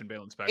didn't mention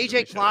Balen Spector.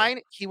 AJ Klein,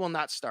 he will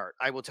not start.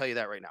 I will tell you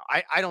that right now.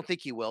 I don't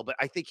think he will, but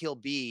I think he'll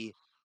be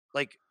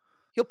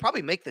he'll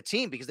probably make the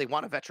team because they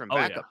want a veteran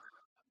backup.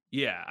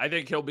 Yeah, I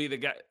think he'll be the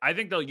guy. I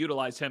think they'll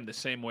utilize him the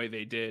same way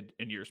they did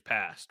in years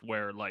past,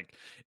 where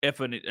if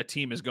a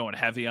team is going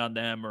heavy on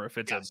them, or if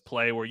it's a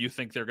play where you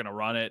think they're going to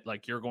run it,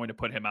 you're going to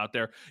put him out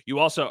there. You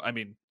also, I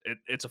mean,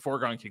 it's a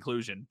foregone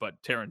conclusion,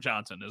 but Taron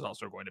Johnson is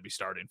also going to be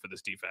starting for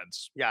this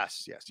defense.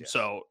 Yes.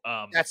 So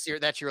that's your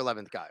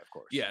 11th guy, of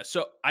course. Yeah.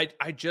 So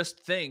I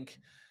just think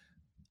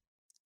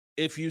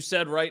if you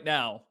said right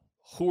now,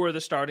 who are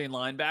the starting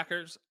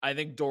linebackers? I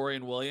think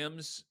Dorian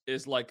Williams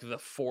is the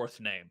fourth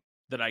name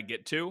that I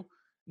get to.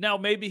 Now,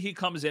 maybe he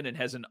comes in and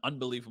has an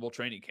unbelievable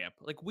training camp.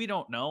 We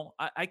don't know.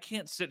 I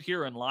can't sit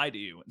here and lie to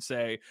you and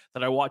say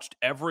that I watched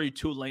every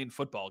Tulane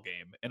football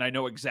game and I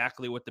know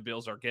exactly what the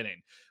Bills are getting.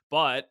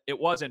 But it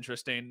was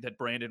interesting that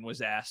Brandon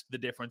was asked the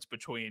difference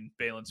between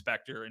Balen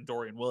Spector and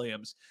Dorian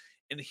Williams.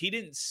 And he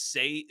didn't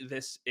say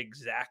this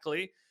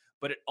exactly,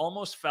 but it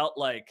almost felt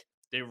like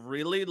they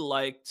really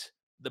liked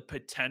the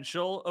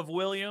potential of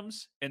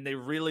Williams and they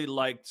really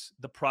liked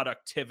the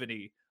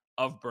productivity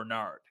of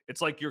Bernard.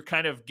 It's you're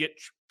kind of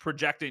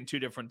projecting two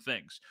different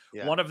things.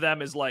 Yeah. One of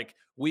them is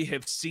we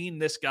have seen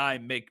this guy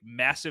make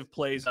massive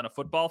plays on a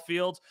football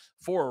field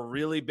for a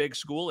really big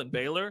school in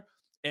Baylor,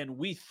 and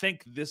we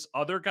think this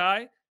other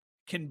guy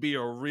can be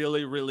a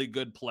really, really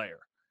good player.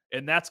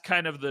 And that's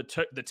kind of the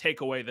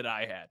takeaway that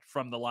I had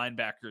from the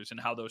linebackers and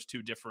how those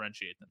two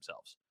differentiate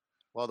themselves.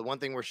 Well, the one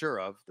thing we're sure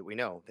of that we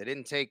know, they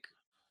didn't take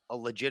a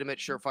legitimate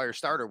surefire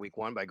starter week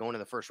one by going in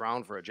the first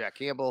round for a Jack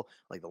Campbell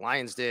like the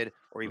Lions did,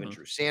 or even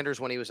Drew Sanders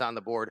when he was on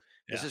the board.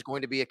 This is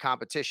going to be a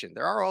competition.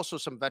 There are also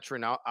some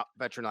veteran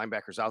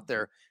linebackers out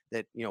there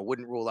that,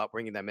 wouldn't rule out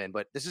bringing them in,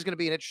 but this is going to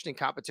be an interesting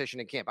competition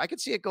in camp. I could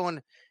see it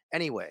going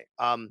anyway.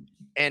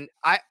 And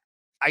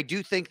I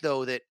do think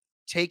though, that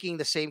taking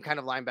the same kind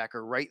of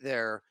linebacker right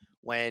there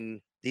when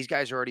these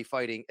guys are already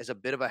fighting is a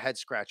bit of a head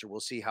scratcher.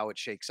 We'll see how it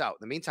shakes out. In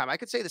the meantime, I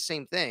could say the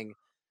same thing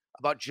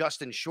about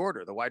Justin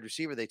Shorter, the wide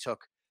receiver they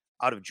took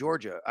out of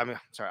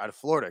out of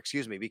Florida,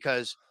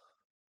 because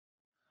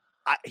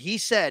he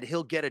said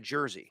he'll get a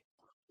jersey.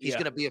 He's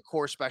going to be a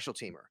core special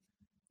teamer.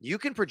 You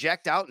can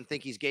project out and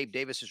think he's Gabe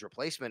Davis's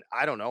replacement.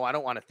 I don't know. I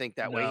don't want to think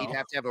that way. He'd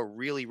have to have a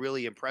really,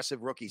 really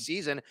impressive rookie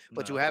season,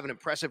 but to have an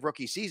impressive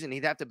rookie season,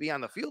 he'd have to be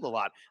on the field a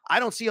lot. I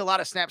don't see a lot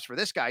of snaps for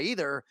this guy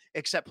either,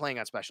 except playing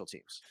on special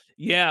teams.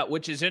 Yeah,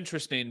 which is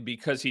interesting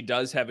because he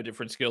does have a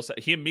different skill set.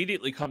 He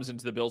immediately comes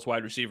into the Bills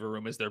wide receiver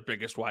room as their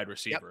biggest wide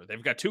receiver. Yep.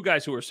 They've got two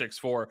guys who are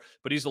 6'4",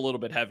 but he's a little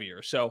bit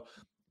heavier. So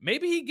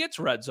maybe he gets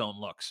red zone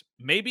looks.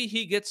 Maybe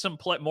he gets some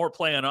more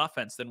play on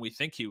offense than we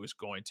think he was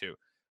going to,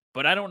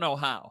 but I don't know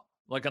how.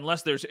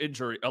 Unless there's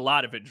a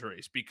lot of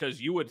injuries,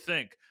 because you would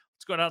think,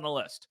 let's go down the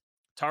list.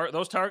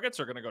 Those targets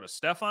are going to go to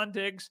Stephon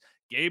Diggs,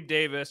 Gabe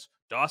Davis,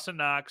 Dawson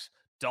Knox,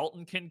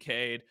 Dalton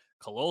Kincaid,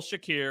 Khalil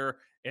Shakir,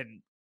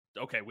 and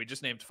we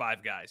just named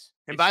 5 guys.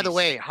 And by the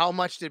way, how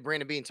much did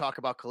Brandon Beane talk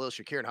about Khalil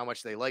Shakir and how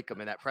much they like him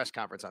in that press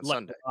conference on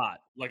Sunday? A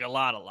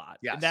lot.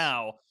 Yes.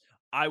 Now,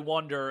 I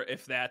wonder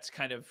if that's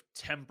kind of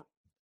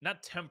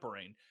not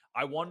tempering.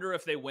 I wonder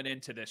if they went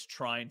into this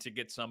trying to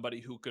get somebody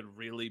who could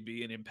really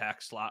be an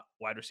impact slot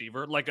wide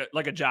receiver, like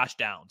a Josh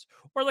Downs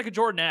or like a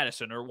Jordan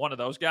Addison or one of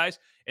those guys,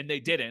 and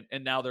they didn't.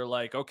 And now they're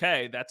like,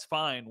 okay, that's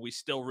fine. We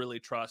still really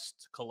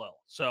trust Khalil.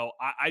 So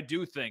I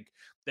do think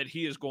that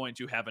he is going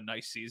to have a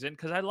nice season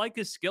because I like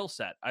his skill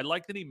set. I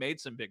like that he made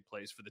some big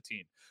plays for the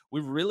team. We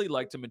really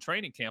liked him in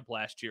training camp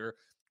last year.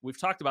 We've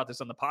talked about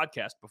this on the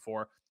podcast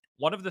before.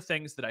 One of the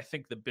things that I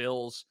think the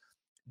Bills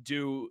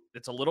do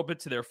that's a little bit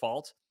to their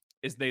fault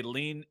is they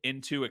lean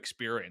into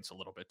experience a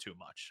little bit too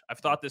much. I've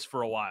thought this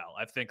for a while.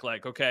 I think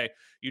okay,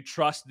 you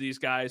trust these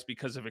guys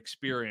because of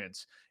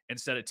experience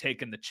instead of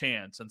taking the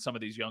chance on some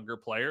of these younger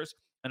players.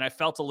 And I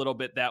felt a little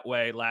bit that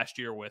way last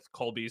year with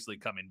Cole Beasley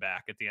coming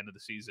back at the end of the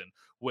season,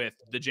 with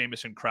the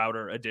Jamison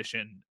Crowder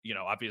addition.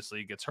 Obviously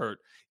he gets hurt,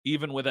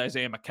 even with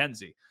Isaiah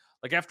McKenzie.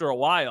 After a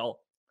while,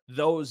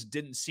 those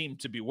didn't seem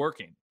to be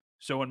working.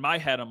 So in my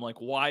head, I'm like,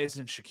 why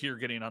isn't Shakir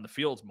getting on the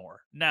field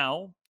more?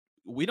 Now,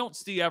 we don't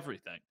see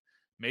everything.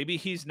 Maybe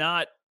he's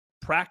not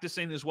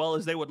practicing as well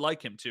as they would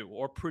like him to,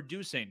 or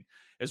producing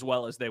as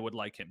well as they would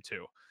like him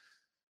to.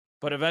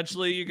 But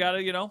eventually you got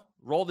to,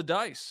 roll the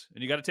dice,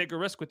 and you got to take a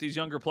risk with these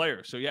younger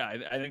players. So yeah,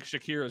 I think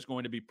Shakir is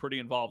going to be pretty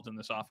involved in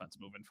this offense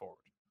moving forward.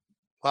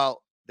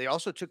 Well, they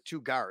also took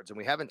 2 guards, and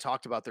we haven't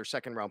talked about their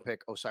second-round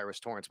pick, Osiris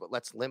Torrance, but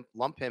let's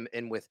lump him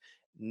in with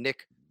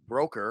Nick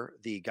Broker,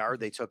 the guard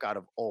they took out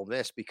of Ole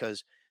Miss,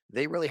 because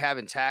they really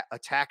haven't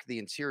attacked the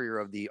interior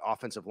of the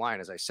offensive line.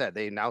 As I said,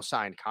 they now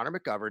signed Connor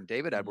McGovern,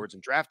 David Edwards,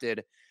 and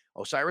drafted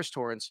Osiris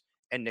Torrance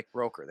and Nick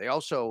Broker. They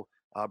also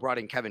brought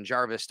in Kevin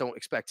Jarvis. Don't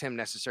expect him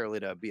necessarily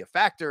to be a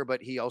factor,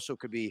 but he also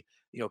could be,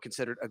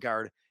 considered a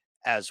guard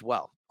as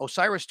well.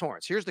 Osiris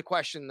Torrance. Here's the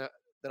question that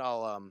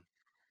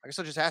I guess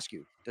I'll just ask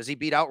you: does he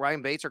beat out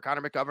Ryan Bates or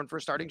Connor McGovern for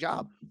a starting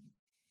job?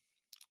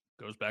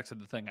 Goes back to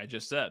the thing I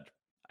just said.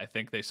 I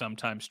think they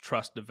sometimes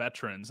trust the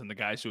veterans and the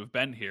guys who have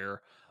been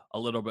here a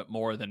little bit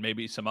more than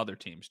maybe some other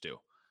teams do.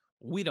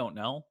 We don't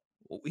know.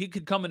 He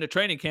could come into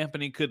training camp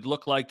and he could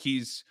look like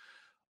he's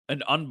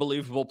an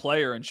unbelievable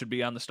player and should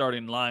be on the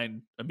starting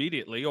line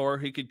immediately, or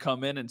he could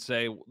come in and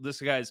say, this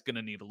guy's going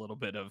to need a little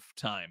bit of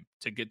time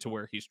to get to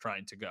where he's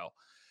trying to go.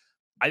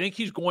 I think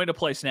he's going to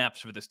play snaps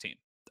for this team.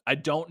 I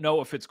don't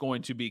know if it's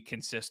going to be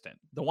consistent.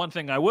 The one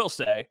thing I will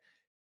say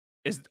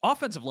is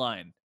offensive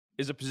line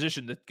is a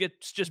position that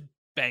gets just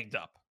banged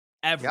up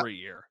every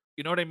year.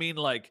 You know what I mean?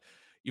 Like,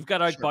 you've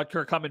got Ike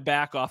Butker coming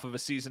back off of a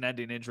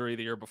season-ending injury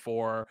the year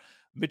before.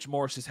 Mitch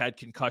Morse has had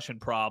concussion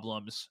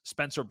problems.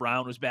 Spencer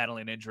Brown was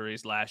battling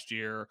injuries last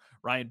year.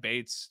 Ryan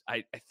Bates,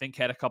 I think,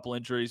 had a couple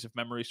injuries, if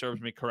memory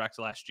serves me correct,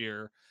 last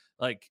year.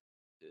 Like,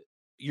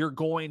 you're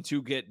going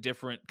to get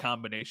different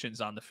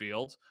combinations on the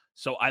field.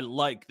 So I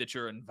like that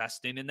you're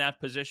investing in that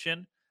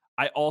position.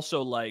 I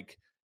also like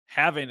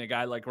having a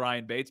guy like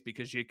Ryan Bates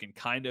because you can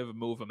kind of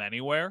move him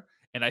anywhere.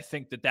 And I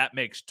think that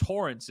makes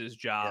Torrance's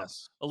job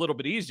a little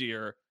bit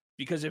easier,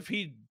 because if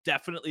he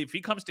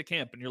comes to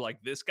camp and you're like,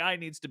 this guy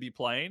needs to be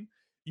playing,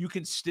 you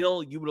can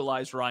still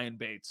utilize Ryan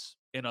Bates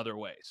in other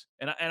ways.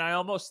 And I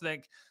almost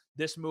think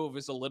this move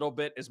is a little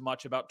bit as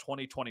much about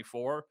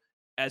 2024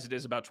 as it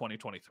is about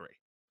 2023.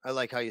 I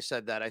like how you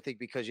said that. I think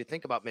because you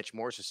think about Mitch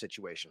Morse's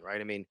situation,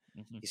 right? I mean,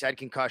 he's had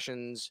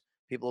concussions.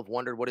 People have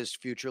wondered what his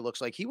future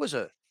looks like. He was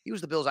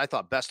the Bills', I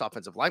thought, best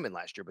offensive lineman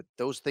last year, but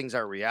those things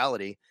are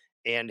reality,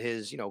 and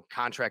his,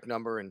 contract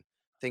number and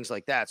things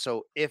like that.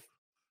 So if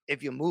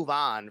you move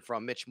on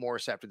from Mitch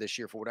Morse after this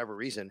year for whatever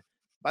reason,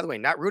 by the way,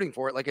 not rooting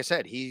for it. Like I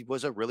said, he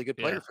was a really good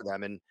player for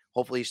them, and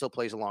hopefully he still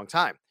plays a long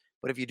time.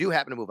 But if you do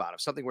happen to move on,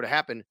 if something were to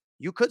happen,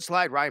 you could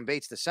slide Ryan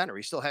Bates to center.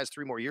 He still has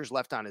 3 more years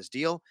left on his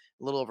deal,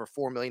 a little over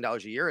 $4 million a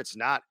year. It's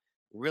not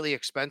really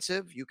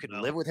expensive. You could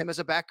live with him as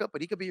a backup,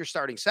 but he could be your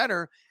starting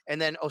center.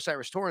 And then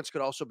Osiris Torrance could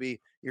also be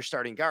your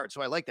starting guard.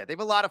 So I like that. They have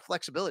a lot of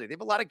flexibility. They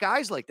have a lot of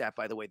guys like that,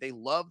 by the way. They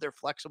love their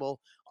flexible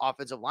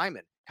offensive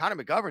linemen.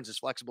 Connor McGovern's as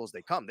flexible as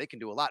they come. They can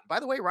do a lot.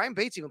 By the way, Ryan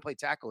Bates even played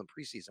tackle in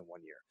preseason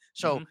 1 year.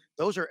 So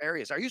those are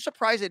areas. Are you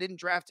surprised they didn't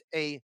draft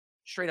a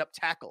straight up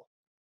tackle?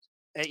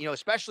 And,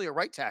 especially a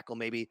right tackle,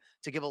 maybe,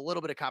 to give a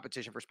little bit of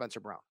competition for Spencer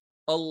Brown.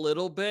 A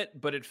little bit,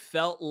 but it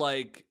felt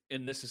like,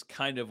 and this is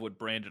kind of what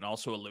Brandon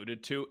also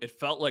alluded to, it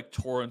felt like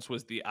Torrance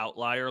was the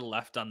outlier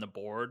left on the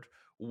board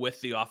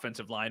with the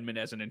offensive linemen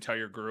as an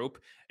entire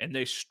group, and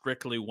they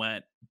strictly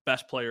went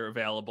best player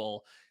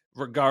available,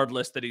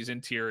 regardless that he's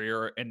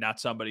interior and not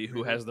somebody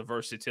who has the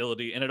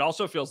versatility. And it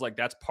also feels like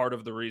that's part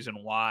of the reason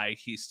why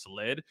he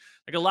slid.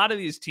 Like, a lot of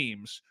these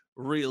teams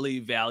really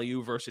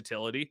value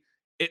versatility.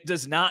 It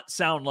does not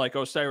sound like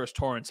Osiris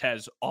Torrance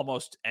has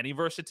almost any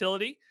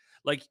versatility.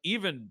 Like,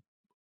 even,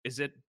 is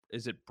it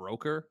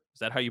Broker? Is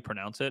that how you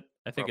pronounce it?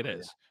 I think Broker, it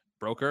is. Yeah.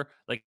 Broker.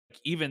 Like,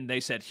 even they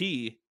said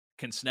he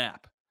can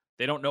snap.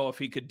 They don't know if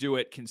he could do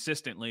it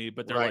consistently,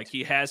 but they're like,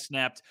 he has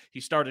snapped.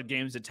 He started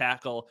games at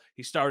tackle.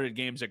 He started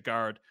games at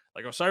guard.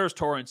 Like, Osiris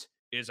Torrance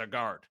is a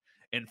guard.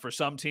 And for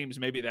some teams,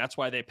 maybe that's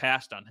why they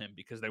passed on him,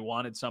 because they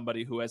wanted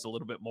somebody who has a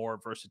little bit more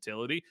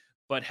versatility.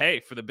 But hey,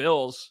 for the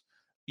Bills,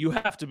 you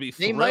have to be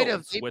thrilled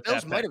with that.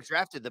 Bills might have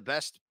drafted the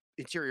best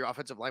interior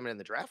offensive lineman in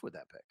the draft with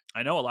that pick.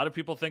 I know a lot of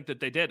people think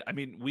that they did. I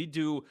mean,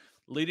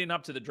 leading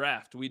up to the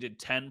draft, we did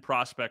 10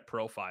 prospect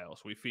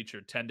profiles. We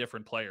featured 10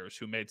 different players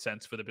who made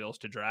sense for the Bills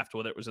to draft,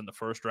 whether it was in the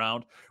first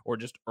round or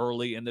just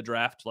early in the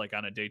draft, like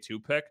on a day 2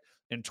 pick.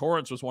 And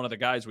Torrance was one of the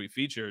guys we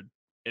featured.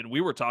 And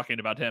we were talking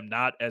about him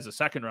not as a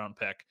second round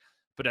pick,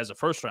 but as a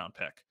first round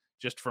pick,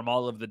 just from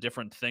all of the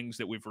different things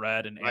that we've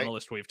read and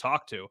analysts we've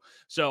talked to.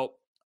 So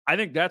I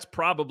think that's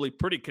probably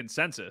pretty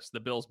consensus, the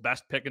Bills'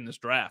 best pick in this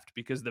draft,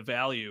 because the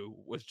value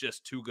was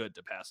just too good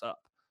to pass up.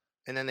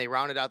 And then they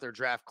rounded out their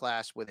draft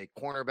class with a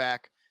cornerback,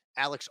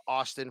 Alex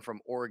Austin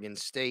from Oregon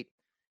State.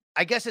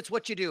 I guess it's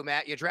what you do,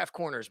 Matt. You draft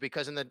corners,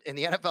 because in the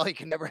NFL, you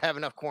can never have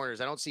enough corners.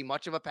 I don't see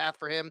much of a path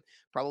for him.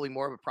 Probably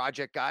more of a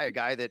project guy, a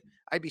guy that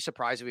I'd be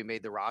surprised if he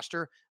made the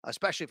roster,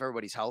 especially if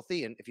everybody's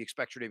healthy. And if you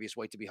expect Tre'Davious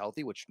White to be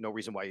healthy, which no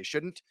reason why you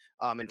shouldn't,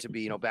 and to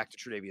be, back to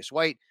Tre'Davious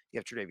White, you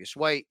have Tre'Davious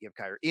White, you have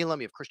Kyrie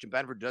Elam, you have Christian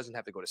Benford, who doesn't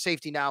have to go to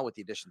safety now with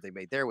the additions they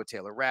made there with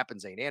Taylor Rapp and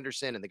Zane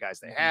Anderson and the guys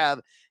they have.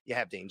 You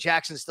have Dane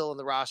Jackson still in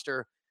the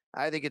roster.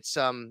 I think it's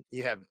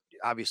you have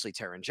obviously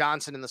Taron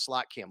Johnson in the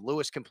slot. Cam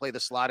Lewis can play the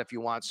slot if you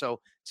want.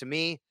 So to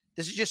me,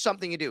 This is just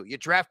something you do. You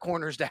draft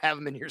corners to have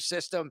them in your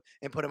system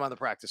and put them on the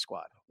practice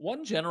squad.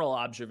 One general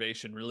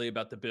observation really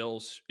about the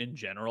Bills in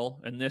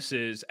general, and this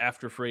is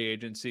after free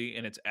agency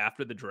and it's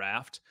after the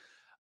draft.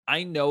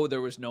 I know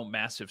there was no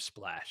massive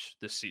splash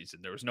this season.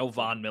 There was no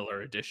Von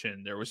Miller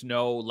addition. There was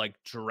no like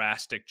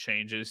drastic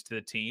changes to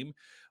the team,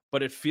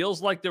 but it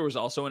feels like there was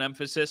also an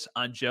emphasis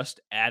on just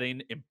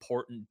adding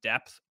important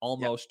depth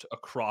almost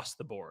across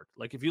the board.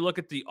 Like if you look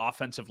at the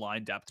offensive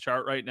line depth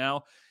chart right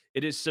now,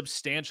 it is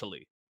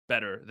substantially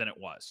better than it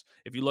was.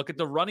 If you look at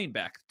the running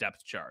back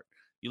depth chart,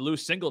 you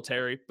lose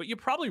Singletary, but you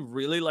probably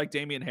really like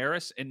Damian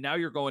Harris. And now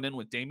you're going in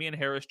with Damian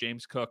Harris,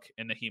 James Cook,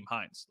 and Naheem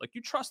Hines. Like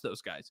you trust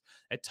those guys.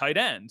 At tight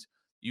end,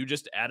 you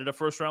just added a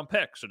first-round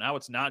pick. So now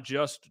it's not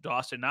just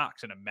Dawson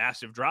Knox and a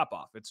massive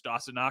drop-off. It's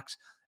Dawson Knox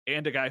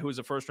and a guy who's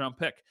a first-round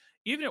pick.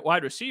 Even at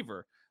wide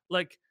receiver,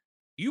 like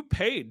you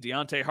paid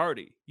Deontay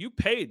Hardy. You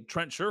paid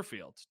Trent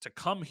Sherfield to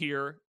come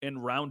here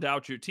and round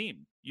out your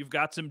team. You've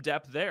got some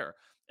depth there.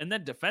 And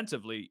then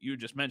defensively, you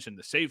just mentioned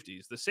the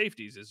safeties. The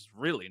safeties is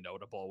really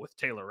notable with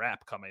Taylor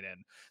Rapp coming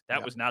in.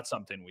 That was not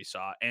something we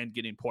saw. And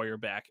getting Poyer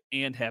back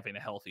and having a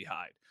healthy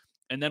Hyde.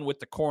 And then with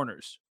the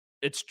corners,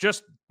 it's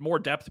just more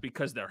depth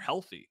because they're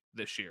healthy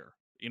this year.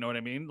 You know what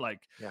I mean?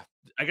 Like,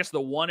 I guess the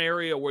one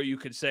area where you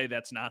could say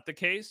that's not the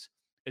case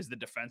is the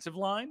defensive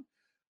line.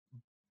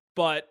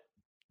 But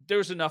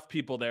there's enough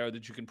people there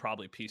that you can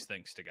probably piece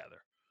things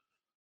together.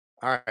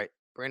 All right.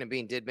 Brandon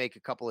Beane did make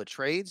a couple of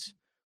trades.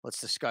 Let's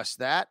discuss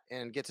that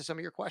and get to some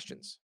of your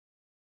questions.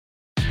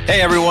 Hey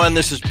everyone,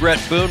 this is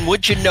Brett Boone.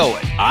 Would you know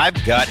it?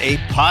 I've got a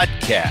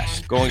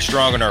podcast going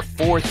strong in our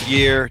 4th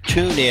year.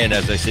 Tune in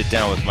as I sit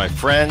down with my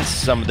friends,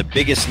 some of the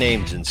biggest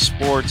names in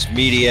sports,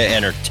 media,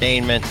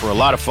 entertainment, for a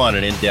lot of fun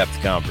and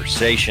in-depth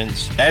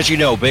conversations. As you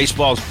know,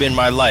 baseball's been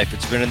my life.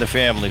 It's been in the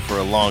family for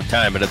a long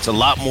time, but it's a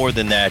lot more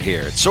than that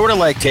here. It's sort of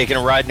like taking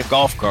a ride in a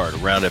golf cart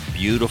around a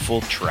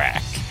beautiful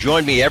track.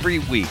 Join me every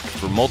week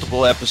for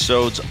multiple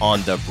episodes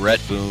on the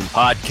Brett Boone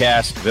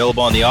Podcast,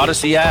 available on the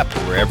Odyssey app or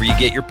wherever you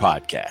get your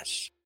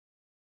podcasts.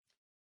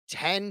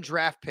 10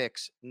 draft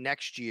picks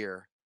next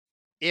year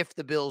if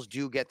the Bills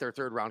do get their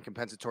 3rd round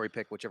compensatory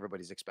pick, which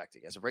everybody's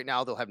expecting. As of right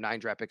now, they'll have 9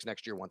 draft picks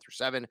next year, 1 through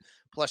 7,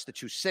 plus the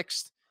 2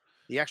 6th,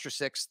 the extra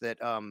 6 that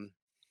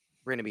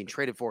Brandon Beane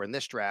traded for in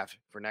this draft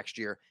for next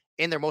year.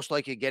 And they're most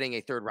likely getting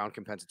a 3rd round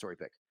compensatory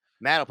pick.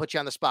 Matt, I'll put you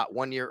on the spot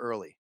 1 year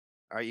early.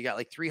 All right, you got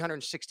like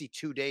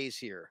 362 days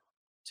here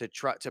to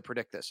try to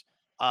predict this.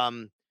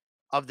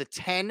 Of the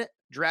 10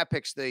 draft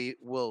picks they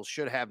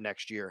should have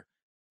next year,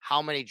 how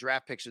many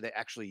draft picks do they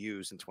actually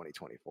use in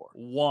 2024?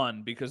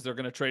 1, because they're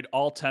going to trade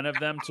all 10 of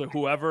them to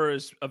whoever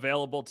is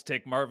available to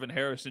take Marvin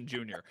Harrison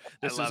Jr.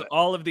 This is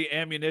all of the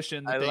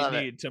ammunition that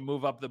they need to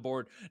move up the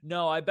board.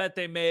 No, I bet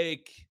they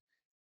make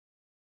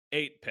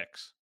 8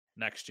 picks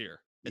next year.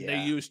 And they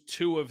use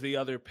 2 of the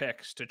other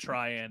picks to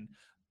try and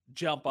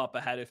jump up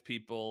ahead of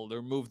people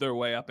or move their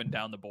way up and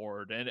down the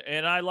board.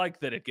 And I like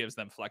that it gives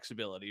them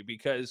flexibility,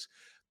 because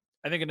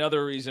I think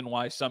another reason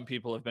why some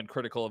people have been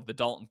critical of the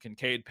Dalton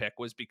Kincaid pick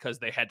was because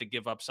they had to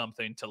give up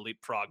something to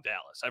leapfrog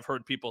Dallas. I've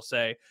heard people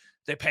say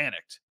they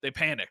panicked.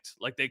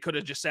 Like they could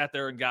have just sat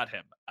there and got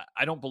him.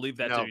 I don't believe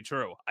that to be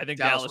true. I think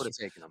Dallas would have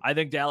taken him. I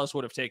think Dallas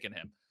would have taken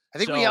him. I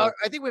think we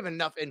have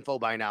enough info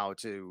by now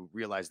to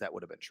realize that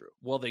would have been true.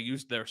 Well, they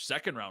used their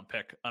 2nd round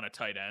pick on a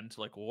tight end.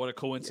 Like, what a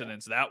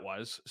coincidence that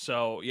was.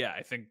 So yeah,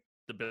 I think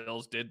the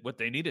Bills did what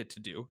they needed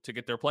to do to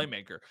get their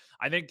playmaker.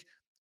 I think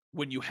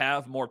when you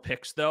have more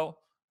picks though,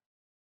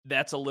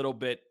 that's a little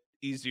bit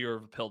easier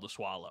of a pill to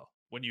swallow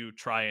when you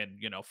try and,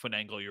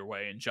 finagle your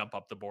way and jump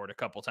up the board a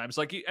couple times.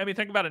 Like, I mean,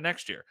 think about it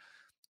next year.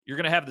 You're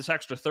going to have this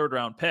extra 3rd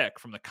round pick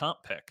from the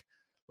comp pick.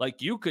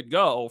 Like you could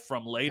go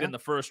from late in the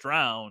 1st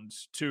round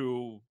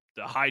to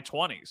the high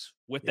 20s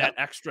with that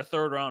extra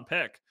 3rd round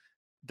pick.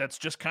 That's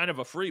just kind of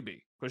a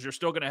freebie because you're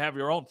still going to have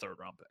your own 3rd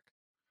round pick.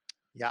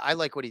 Yeah. I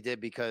like what he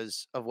did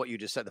because of what you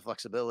just said, the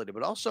flexibility,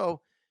 but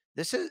also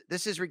this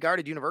is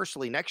regarded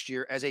universally next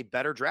year as a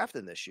better draft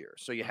than this year.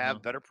 So you have a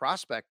better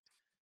prospect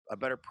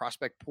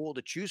pool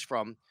to choose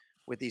from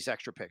with these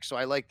extra picks. So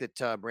I like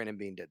that Brandon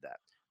Beane did that.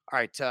 All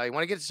right. You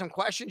want to get to some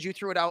questions? You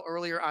threw it out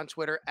earlier on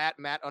Twitter at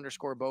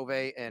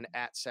Matt_Bove and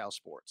at Sal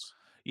Sports.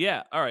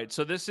 Yeah. All right.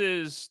 So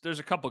there's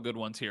a couple good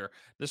ones here.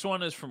 This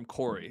one is from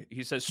Corey.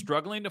 He says,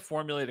 struggling to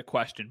formulate a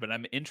question, but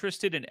I'm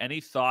interested in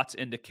any thoughts,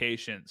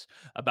 indications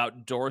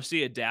about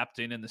Dorsey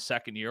adapting in the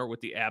 2nd year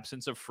with the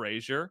absence of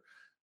Frazier.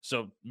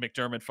 So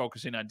McDermott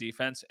focusing on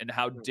defense, and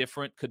how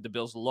different could the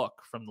Bills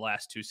look from the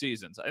last 2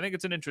 seasons? I think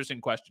it's an interesting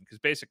question because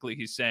basically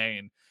he's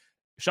saying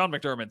Sean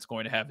McDermott's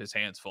going to have his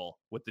hands full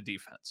with the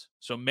defense.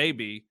 So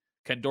maybe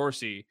Ken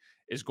Dorsey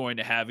is going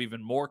to have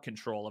even more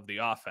control of the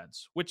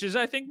offense, which is,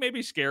 I think,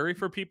 maybe scary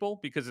for people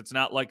because it's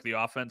not like the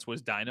offense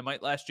was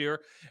dynamite last year.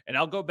 And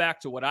I'll go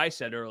back to what I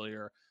said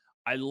earlier.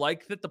 I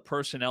like that the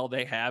personnel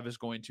they have is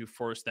going to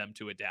force them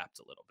to adapt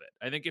a little bit.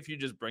 I think if you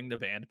just bring the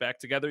band back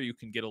together, you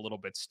can get a little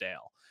bit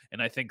stale.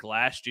 And I think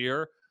last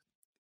year,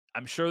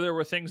 I'm sure there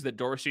were things that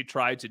Dorsey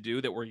tried to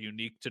do that were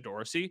unique to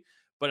Dorsey,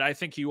 But I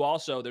think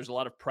there's a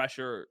lot of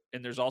pressure,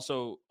 and there's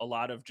also a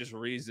lot of just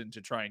reason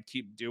to try and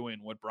keep doing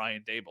what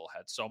Brian Dable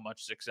had so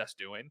much success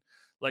doing.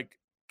 Like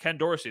Ken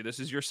Dorsey, this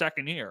is your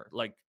second year.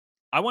 Like,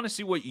 I want to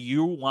see what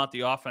you want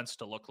the offense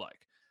to look like,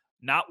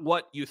 not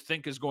what you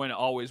think is going to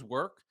always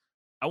work.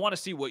 I want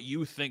to see what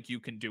you think you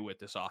can do with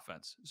this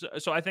offense.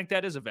 So I think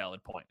that is a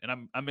valid point,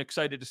 and I'm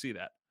excited to see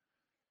that.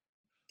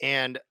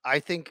 And I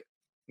think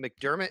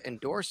McDermott and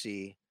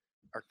Dorsey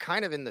are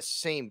kind of in the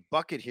same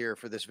bucket here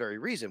for this very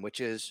reason, which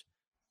is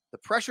the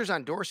pressure's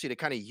on Dorsey to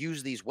kind of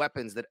use these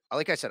weapons that,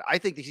 like I said, I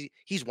think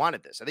he's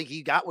wanted this. I think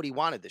he got what he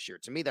wanted this year.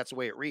 To me, that's the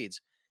way it reads.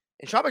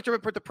 And Sean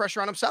McDermott put the pressure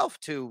on himself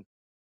to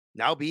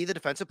now be the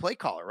defensive play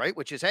caller, right?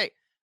 Which is, hey,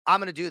 I'm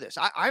going to do this.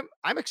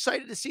 I'm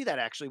excited to see that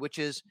actually, which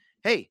is,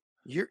 hey,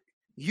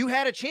 you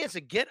had a chance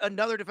to get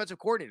another defensive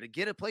coordinator, to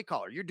get a play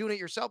caller. You're doing it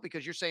yourself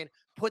because you're saying,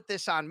 put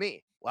this on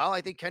me. Well, I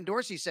think Ken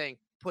Dorsey's saying,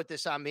 put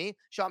this on me.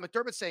 Sean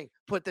McDermott's saying,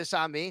 put this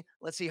on me.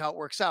 Let's see how it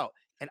works out.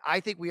 And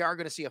I think we are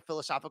going to see a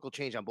philosophical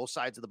change on both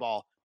sides of the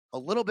ball, a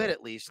little bit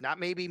at least, not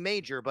maybe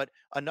major, but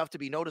enough to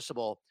be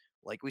noticeable.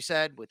 Like we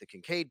said, with the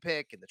Kincaid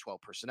pick and the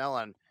 12 personnel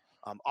on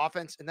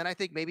offense. And then I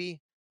think maybe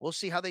we'll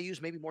see how they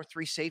use maybe more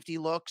 3 safety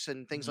looks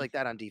and things like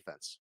that on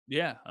defense.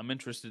 Yeah, I'm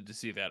interested to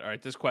see that. All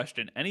right, this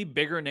question. Any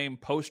bigger name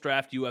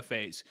post-draft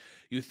UFAs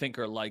you think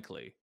are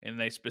likely? And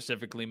they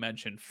specifically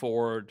mentioned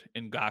Ford,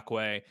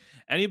 Ngakoue.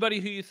 Anybody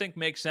who you think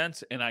makes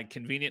sense? And I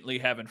conveniently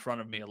have in front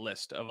of me a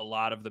list of a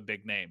lot of the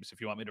big names, if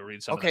you want me to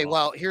read some of them. Okay,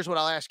 well, here's what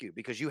I'll ask you,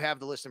 because you have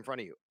the list in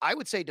front of you. I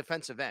would say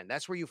defensive end.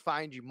 That's where you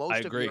find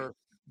most of your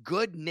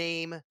good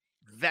name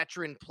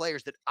veteran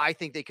players that I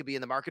think they could be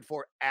in the market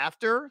for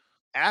after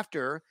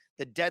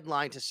the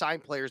deadline to sign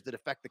players that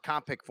affect the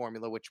comp pick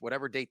formula, which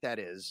whatever date that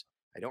is,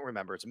 I don't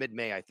remember. It's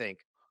mid-May, I think.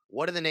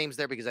 What are the names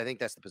there? Because I think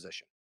that's the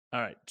position.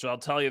 All right, so I'll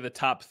tell you the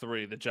top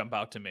 3 that jump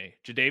out to me.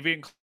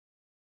 Jadeveon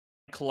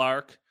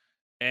Clark,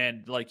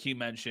 and like he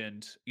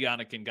mentioned,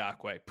 Yannick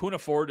Ngakoue. Poona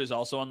Ford is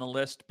also on the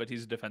list, but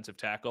he's a defensive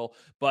tackle.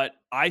 But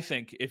I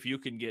think if you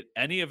can get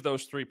any of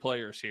those 3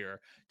 players here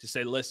to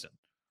say, listen,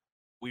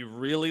 we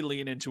really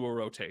lean into a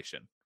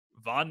rotation.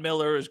 Von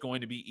Miller is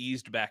going to be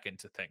eased back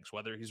into things.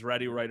 Whether he's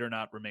ready right or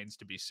not remains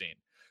to be seen.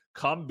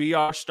 Come be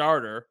our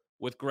starter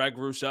with Greg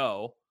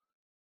Rousseau.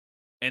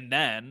 And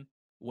then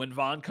when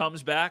Von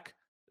comes back,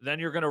 then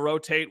you're going to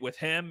rotate with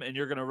him and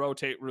you're going to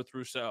rotate with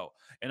Rousseau.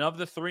 And of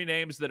the 3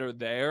 names that are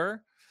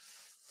there,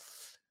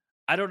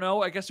 I don't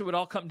know. I guess it would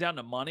all come down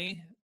to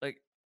money.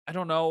 Like, I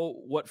don't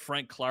know what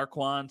Frank Clark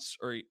wants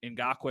or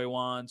Ngakoue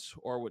wants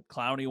or what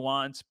Clowney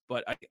wants,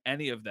 but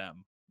any of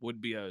them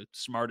would be a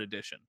smart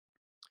addition.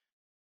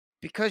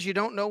 Because you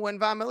don't know when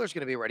Von Miller's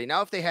going to be ready.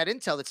 Now, if they had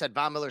intel that said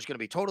Von Miller's going to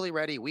be totally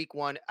ready week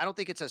 1, I don't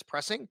think it's as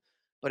pressing.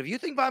 But if you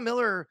think Von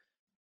Miller,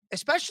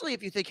 especially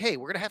if you think, hey,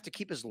 we're going to have to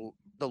keep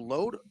the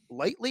load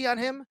lightly on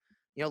him,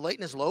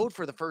 lighten his load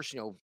for the first,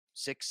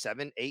 6,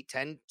 7, 8,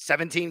 10,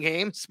 17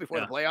 games before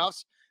the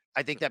playoffs,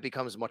 I think that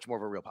becomes much more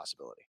of a real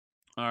possibility.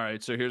 All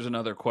right, so here's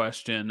another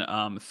question.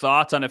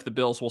 Thoughts on if the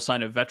Bills will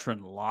sign a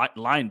veteran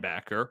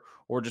linebacker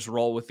or just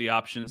roll with the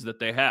options that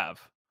they have?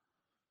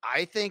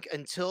 I think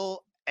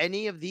until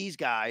any of these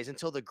guys,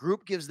 until the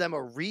group gives them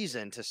a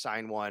reason to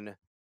sign one,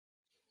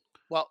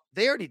 well,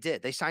 they already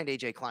did. They signed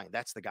A.J. Klein.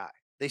 That's the guy.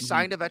 They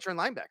signed a veteran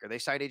linebacker. They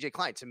signed A.J.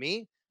 Klein. To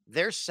me,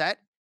 they're set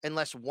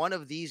unless one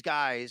of these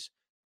guys,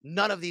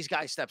 none of these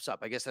guys steps up.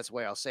 I guess that's the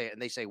way I'll say it.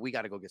 And they say, we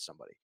got to go get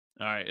somebody.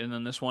 All right, and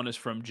then this one is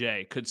from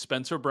Jay. Could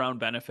Spencer Brown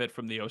benefit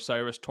from the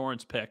Osiris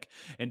Torrance pick?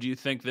 And do you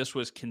think this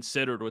was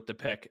considered with the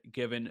pick,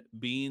 given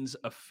Bean's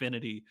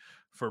affinity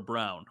for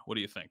Brown? What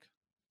do you think?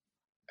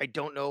 I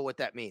don't know what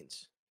that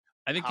means.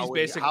 I think he's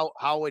basically...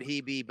 How would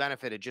he be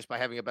benefited just by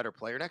having a better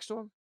player next to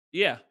him?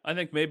 Yeah, I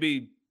think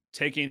maybe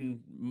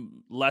taking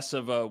less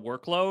of a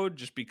workload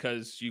just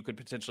because you could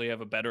potentially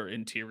have a better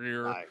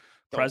interior presence.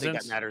 I don't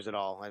think that matters at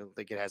all. I don't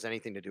think it has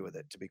anything to do with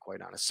it, to be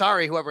quite honest.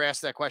 Sorry, whoever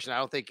asked that question. I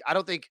don't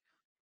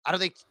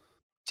think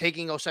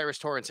taking Osiris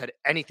Torrance had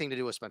anything to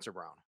do with Spencer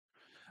Brown.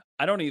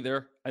 I don't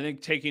either. I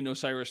think taking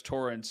Osiris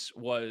Torrance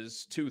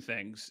was 2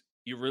 things.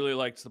 You really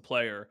liked the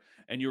player,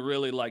 and you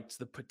really liked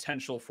the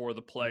potential for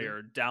the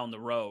player down the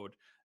road.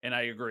 And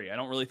I agree. I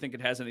don't really think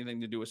it has anything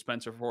to do with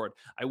Spencer Ford.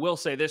 I will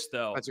say this,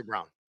 though.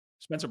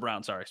 Spencer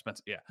Brown, sorry.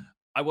 Yeah.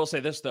 I will say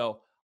this, though.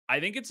 I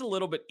think it's a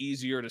little bit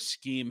easier to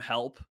scheme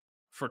help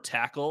for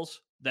tackles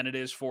than it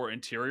is for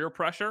interior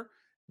pressure.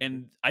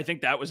 And I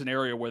think that was an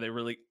area where they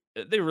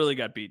really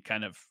got beat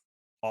kind of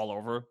all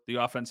over the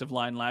offensive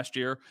line last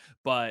year.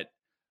 But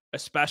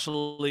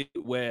especially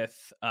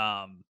with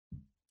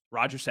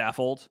Roger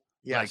Saffold,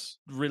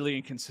 really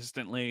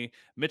inconsistently.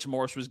 Mitch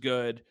Morse was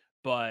good,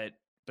 but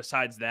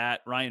besides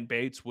that, Ryan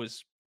Bates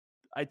was,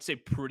 I'd say,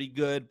 pretty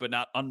good, but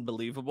not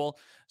unbelievable.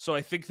 So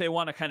I think they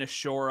want to kind of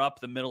shore up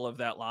the middle of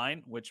that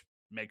line, which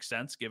makes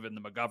sense given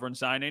the McGovern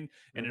signing.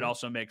 And it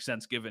also makes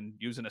sense given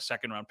using a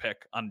 2nd-round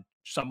pick on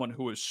someone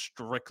who is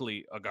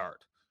strictly a guard.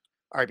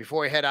 All right,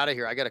 before we head out of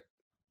here, I got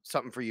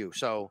something for you.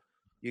 So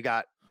you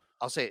got,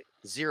 I'll say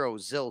 0,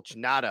 zilch,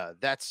 nada.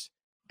 That's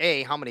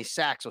how many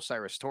sacks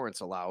Osiris Torrance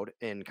allowed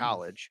in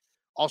college.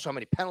 also how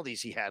many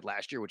penalties he had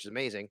last year, which is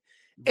amazing.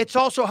 It's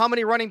also how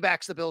many running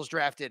backs the Bills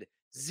drafted.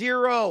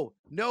 0.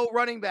 No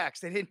running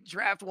backs. They didn't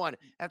draft one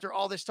after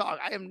all this talk.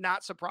 I am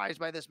not surprised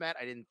by this, Matt.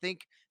 I didn't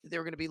think that they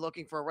were going to be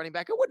looking for a running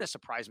back. It wouldn't have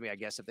surprised me, I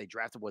guess, if they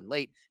drafted one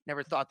late.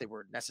 Never thought they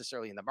were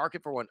necessarily in the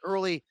market for one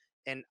early.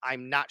 And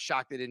I'm not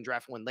shocked they didn't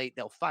draft one late.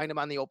 They'll find them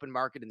on the open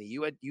market in the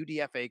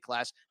UDFA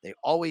class. They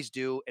always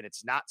do. And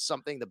it's not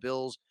something the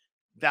Bills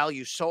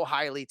value so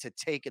highly to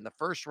take in the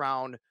first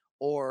round.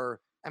 Or,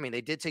 I mean,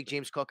 they did take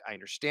James Cook. I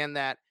understand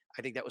that.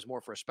 I think that was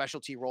more for a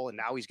specialty role. And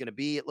now he's going to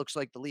be, it looks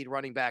like, the lead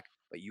running back.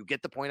 But you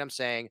get the point I'm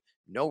saying.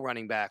 No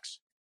running backs.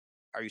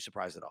 Are you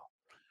surprised at all?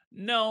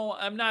 No,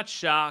 I'm not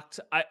shocked.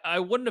 I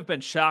wouldn't have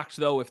been shocked,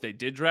 though, if they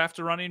did draft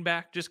a running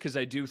back, just because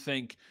I do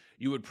think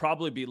you would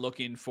probably be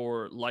looking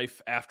for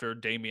life after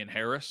Damian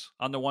Harris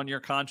on the 1-year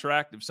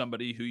contract of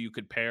somebody who you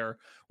could pair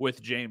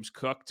with James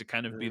Cook to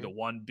kind of be the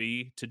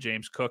 1B to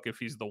James Cook if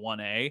he's the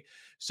 1A.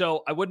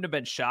 So I wouldn't have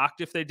been shocked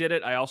if they did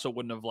it. I also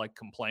wouldn't have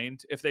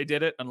complained if they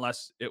did it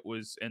unless it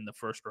was in the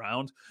first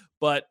round.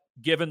 But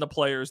given the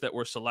players that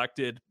were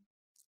selected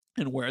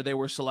and where they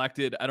were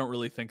selected, I don't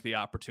really think the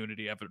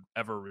opportunity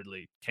ever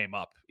really came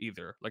up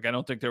either. I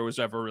don't think there was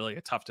ever really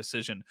a tough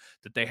decision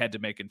that they had to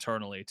make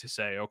internally to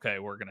say, okay,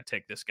 we're going to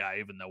take this guy,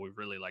 even though we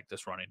really like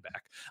this running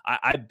back.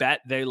 I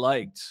bet they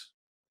liked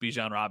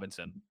Bijan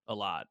Robinson a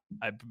lot.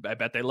 I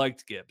bet they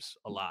liked Gibbs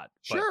a lot.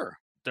 Sure.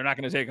 They're not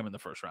going to take him in the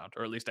first round,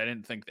 or at least I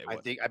didn't think they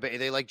would. I bet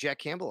they like Jack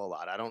Campbell a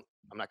lot. I'm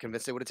not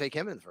convinced they would have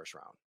taken him in the first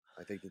round.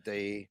 I think that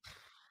they,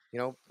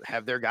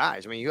 have their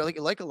guys. I mean, you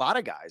like a lot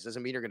of guys.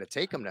 Doesn't mean you're going to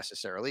take them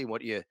necessarily.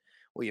 What you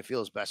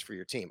feel is best for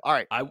your team. All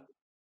right.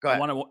 Go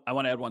ahead. I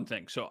want to add one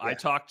thing. So I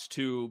talked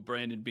to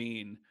Brandon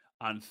Beane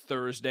on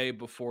Thursday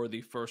before the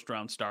first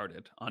round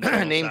started. On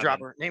name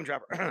dropper.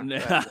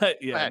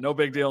 Yeah, no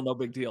big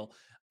deal.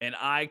 And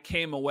I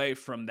came away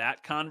from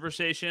that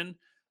conversation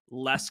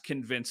less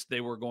convinced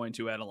they were going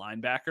to add a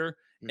linebacker.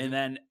 Mm-hmm. And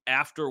then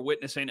after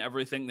witnessing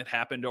everything that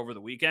happened over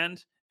the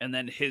weekend, and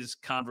then his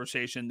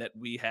conversation that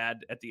we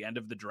had at the end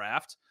of the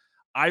draft,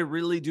 I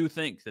really do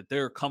think that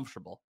they're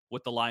comfortable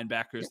with the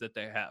linebackers that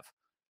they have.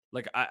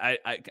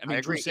 I mean, I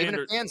agree. Even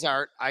if fans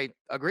aren't, I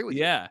agree with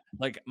you. Yeah.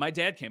 My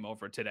dad came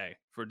over today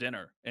for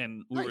dinner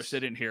and we were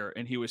sitting here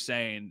and he was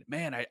saying,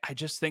 man, I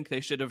just think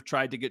they should have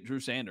tried to get Drew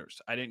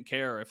Sanders. I didn't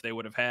care if they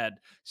would have had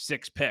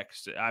 6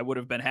 picks. I would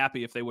have been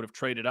happy if they would have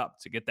traded up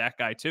to get that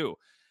guy too.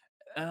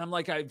 And I'm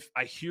like,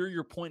 I hear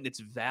your point.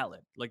 It's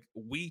valid.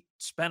 We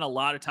spent a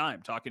lot of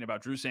time talking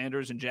about Drew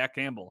Sanders and Jack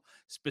Campbell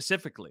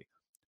specifically,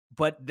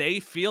 but they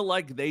feel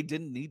like they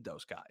didn't need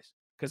those guys.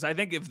 Because I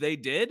think if they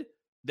did,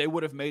 they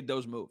would have made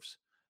those moves.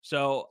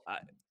 So,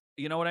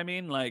 you know what I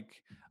mean? I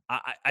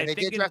think they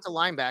did draft a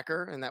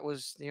linebacker, and that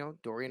was,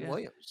 Dorian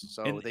Williams.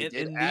 So they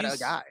did add a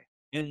guy.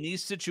 In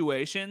these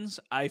situations,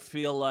 I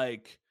feel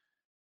like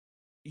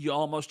you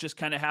almost just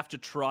kind of have to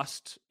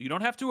trust. You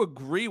don't have to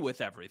agree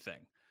with everything,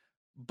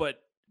 but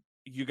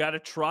you got to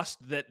trust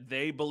that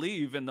they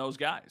believe in those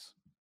guys.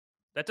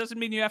 That doesn't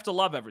mean you have to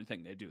love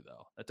everything they do,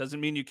 though. That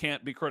doesn't mean you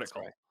can't be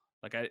critical.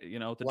 Right.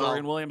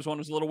 Dorian Williams one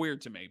was a little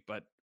weird to me,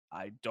 but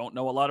I don't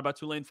know a lot about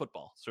Tulane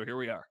football. So here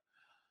we are.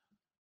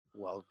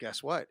 Well,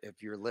 guess what?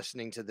 If you're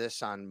listening to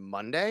this on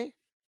Monday,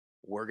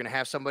 we're going to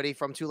have somebody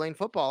from Tulane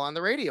football on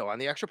the radio, on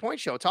the Extra Point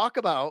Show, talk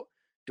about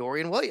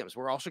Dorian Williams.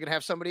 We're also going to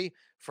have somebody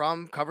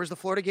from covers the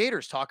Florida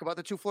Gators talk about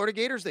the 2 Florida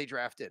Gators they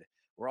drafted.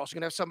 We're also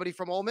going to have somebody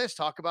from Ole Miss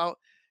talk about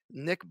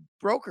Nick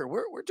Broker.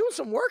 We're doing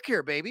some work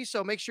here, baby.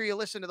 So make sure you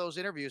listen to those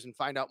interviews and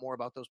find out more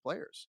about those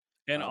players.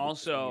 And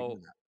also,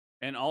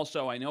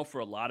 I know for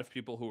a lot of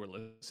people who are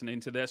listening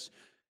to this,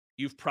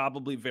 you've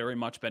probably very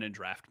much been in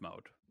draft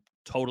mode.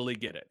 Totally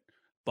get it.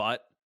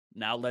 But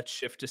now let's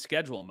shift to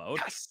schedule mode.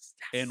 Yes.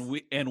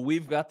 And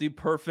we've got the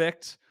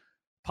perfect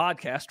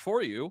podcast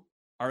for you.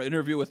 Our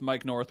interview with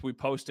Mike North, we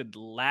posted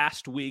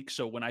last week.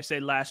 So when I say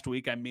last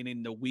week, I'm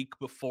meaning the week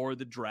before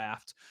the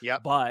draft.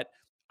 Yep. But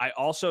I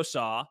also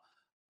saw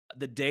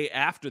the day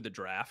after the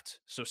draft,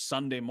 so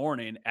Sunday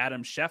morning,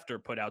 Adam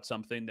Schefter put out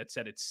something that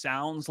said it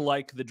sounds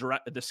like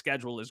the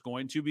schedule is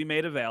going to be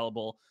made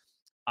available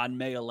on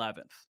May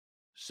 11th.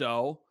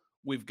 So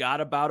we've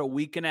got about a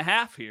week and a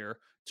half here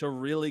to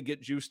really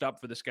get juiced up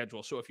for the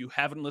schedule. So if you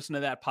haven't listened to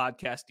that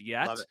podcast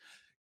yet,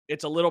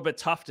 it's a little bit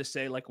tough to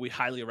say we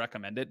highly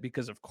recommend it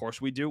because of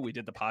course we do. We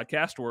did the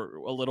podcast. We're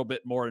a little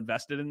bit more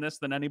invested in this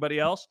than anybody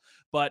else,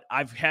 but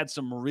I've had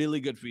some really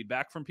good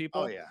feedback from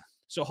people. Oh yeah.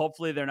 So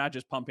hopefully they're not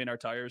just pumping our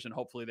tires and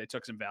hopefully they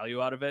took some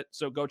value out of it.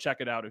 So go check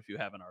it out if you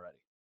haven't already.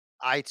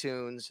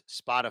 iTunes,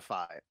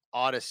 Spotify,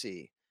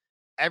 Odyssey,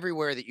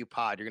 everywhere that you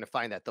pod, you're going to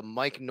find that. The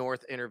Mike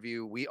North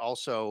interview.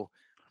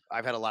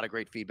 I've had a lot of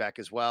great feedback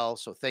as well.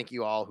 So thank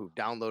you all who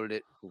downloaded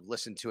it, who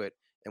listened to it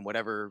in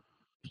whatever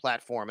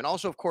platform. And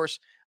also, of course,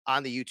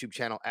 on the YouTube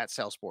channel at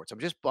Sal Sports. I'm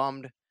just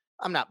bummed.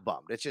 I'm not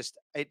bummed.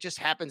 It just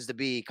happens to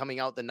be coming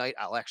out the night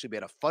I'll actually be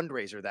at a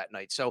fundraiser that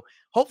night. So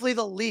hopefully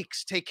the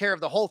leaks take care of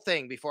the whole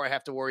thing before I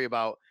have to worry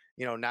about,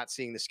 not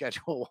seeing the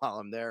schedule while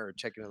I'm there or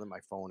checking it on my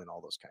phone and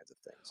all those kinds of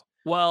things.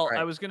 Well, All I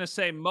right. was going to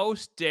say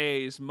most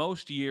days,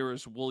 most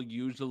years will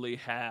usually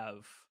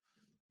have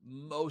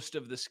most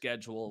of the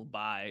schedule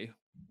by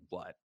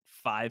what,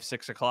 5,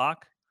 6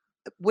 o'clock?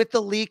 With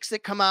the leaks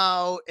that come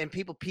out and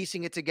people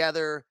piecing it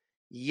together,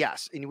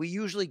 yes. And we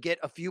usually get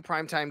a few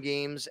primetime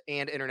games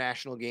and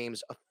international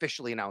games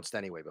officially announced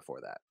anyway before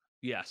that.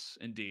 Yes,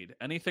 indeed.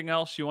 Anything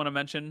else you want to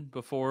mention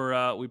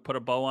before we put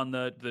a bow on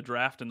the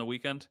draft and the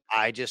weekend?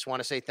 I just want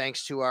to say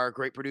thanks to our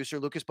great producer,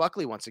 Lucas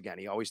Buckley, once again.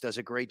 He always does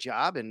a great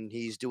job, and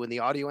he's doing the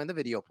audio and the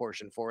video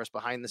portion for us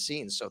behind the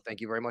scenes. So thank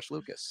you very much,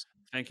 Lucas.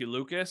 Thank you,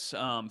 Lucas.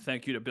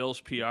 Thank you to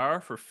Bill's PR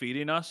for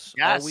feeding us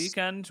all Yes.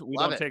 weekend. We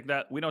Love don't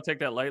it. take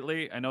that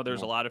lightly. I know there's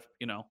No. a lot of,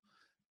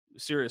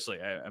 seriously,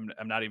 I'm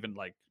not even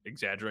like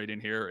exaggerating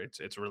here.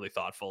 It's really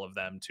thoughtful of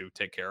them to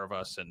take care of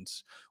us, and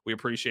we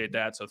appreciate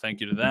that. So thank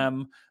you to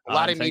them. A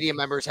lot of and thank media you-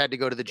 members had to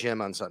go to the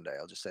gym on Sunday.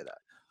 I'll just say that.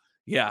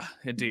 Yeah,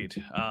 indeed.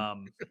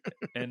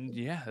 And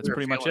yeah, that's We were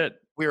pretty much feeling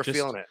it. We were Just-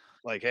 feeling it.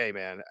 Like, hey,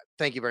 man,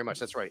 thank you very much.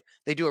 That's right.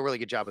 They do a really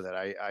good job of that.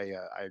 I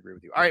agree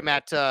with you. All right,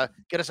 Matt,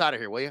 get us out of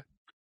here, will you?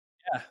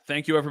 Yeah,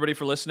 thank you everybody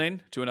for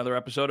listening to another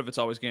episode of It's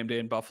Always Game Day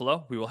in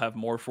Buffalo. We will have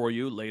more for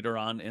you later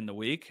on in the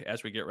week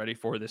as we get ready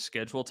for this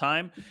schedule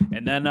time.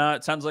 And then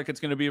it sounds like it's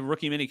going to be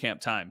rookie minicamp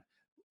time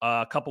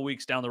a couple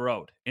weeks down the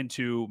road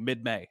into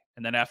mid-May.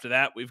 And then after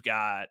that, we've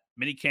got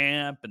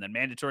minicamp and then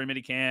mandatory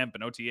minicamp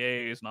and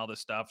OTAs and all this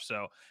stuff.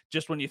 So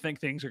just when you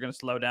think things are going to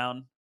slow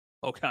down,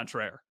 au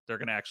contraire, they're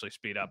going to actually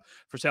speed up.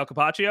 For Sal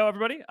Capaccio,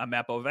 everybody, I'm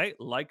Matt Bove.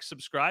 Like,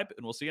 subscribe,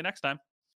 and we'll see you next time.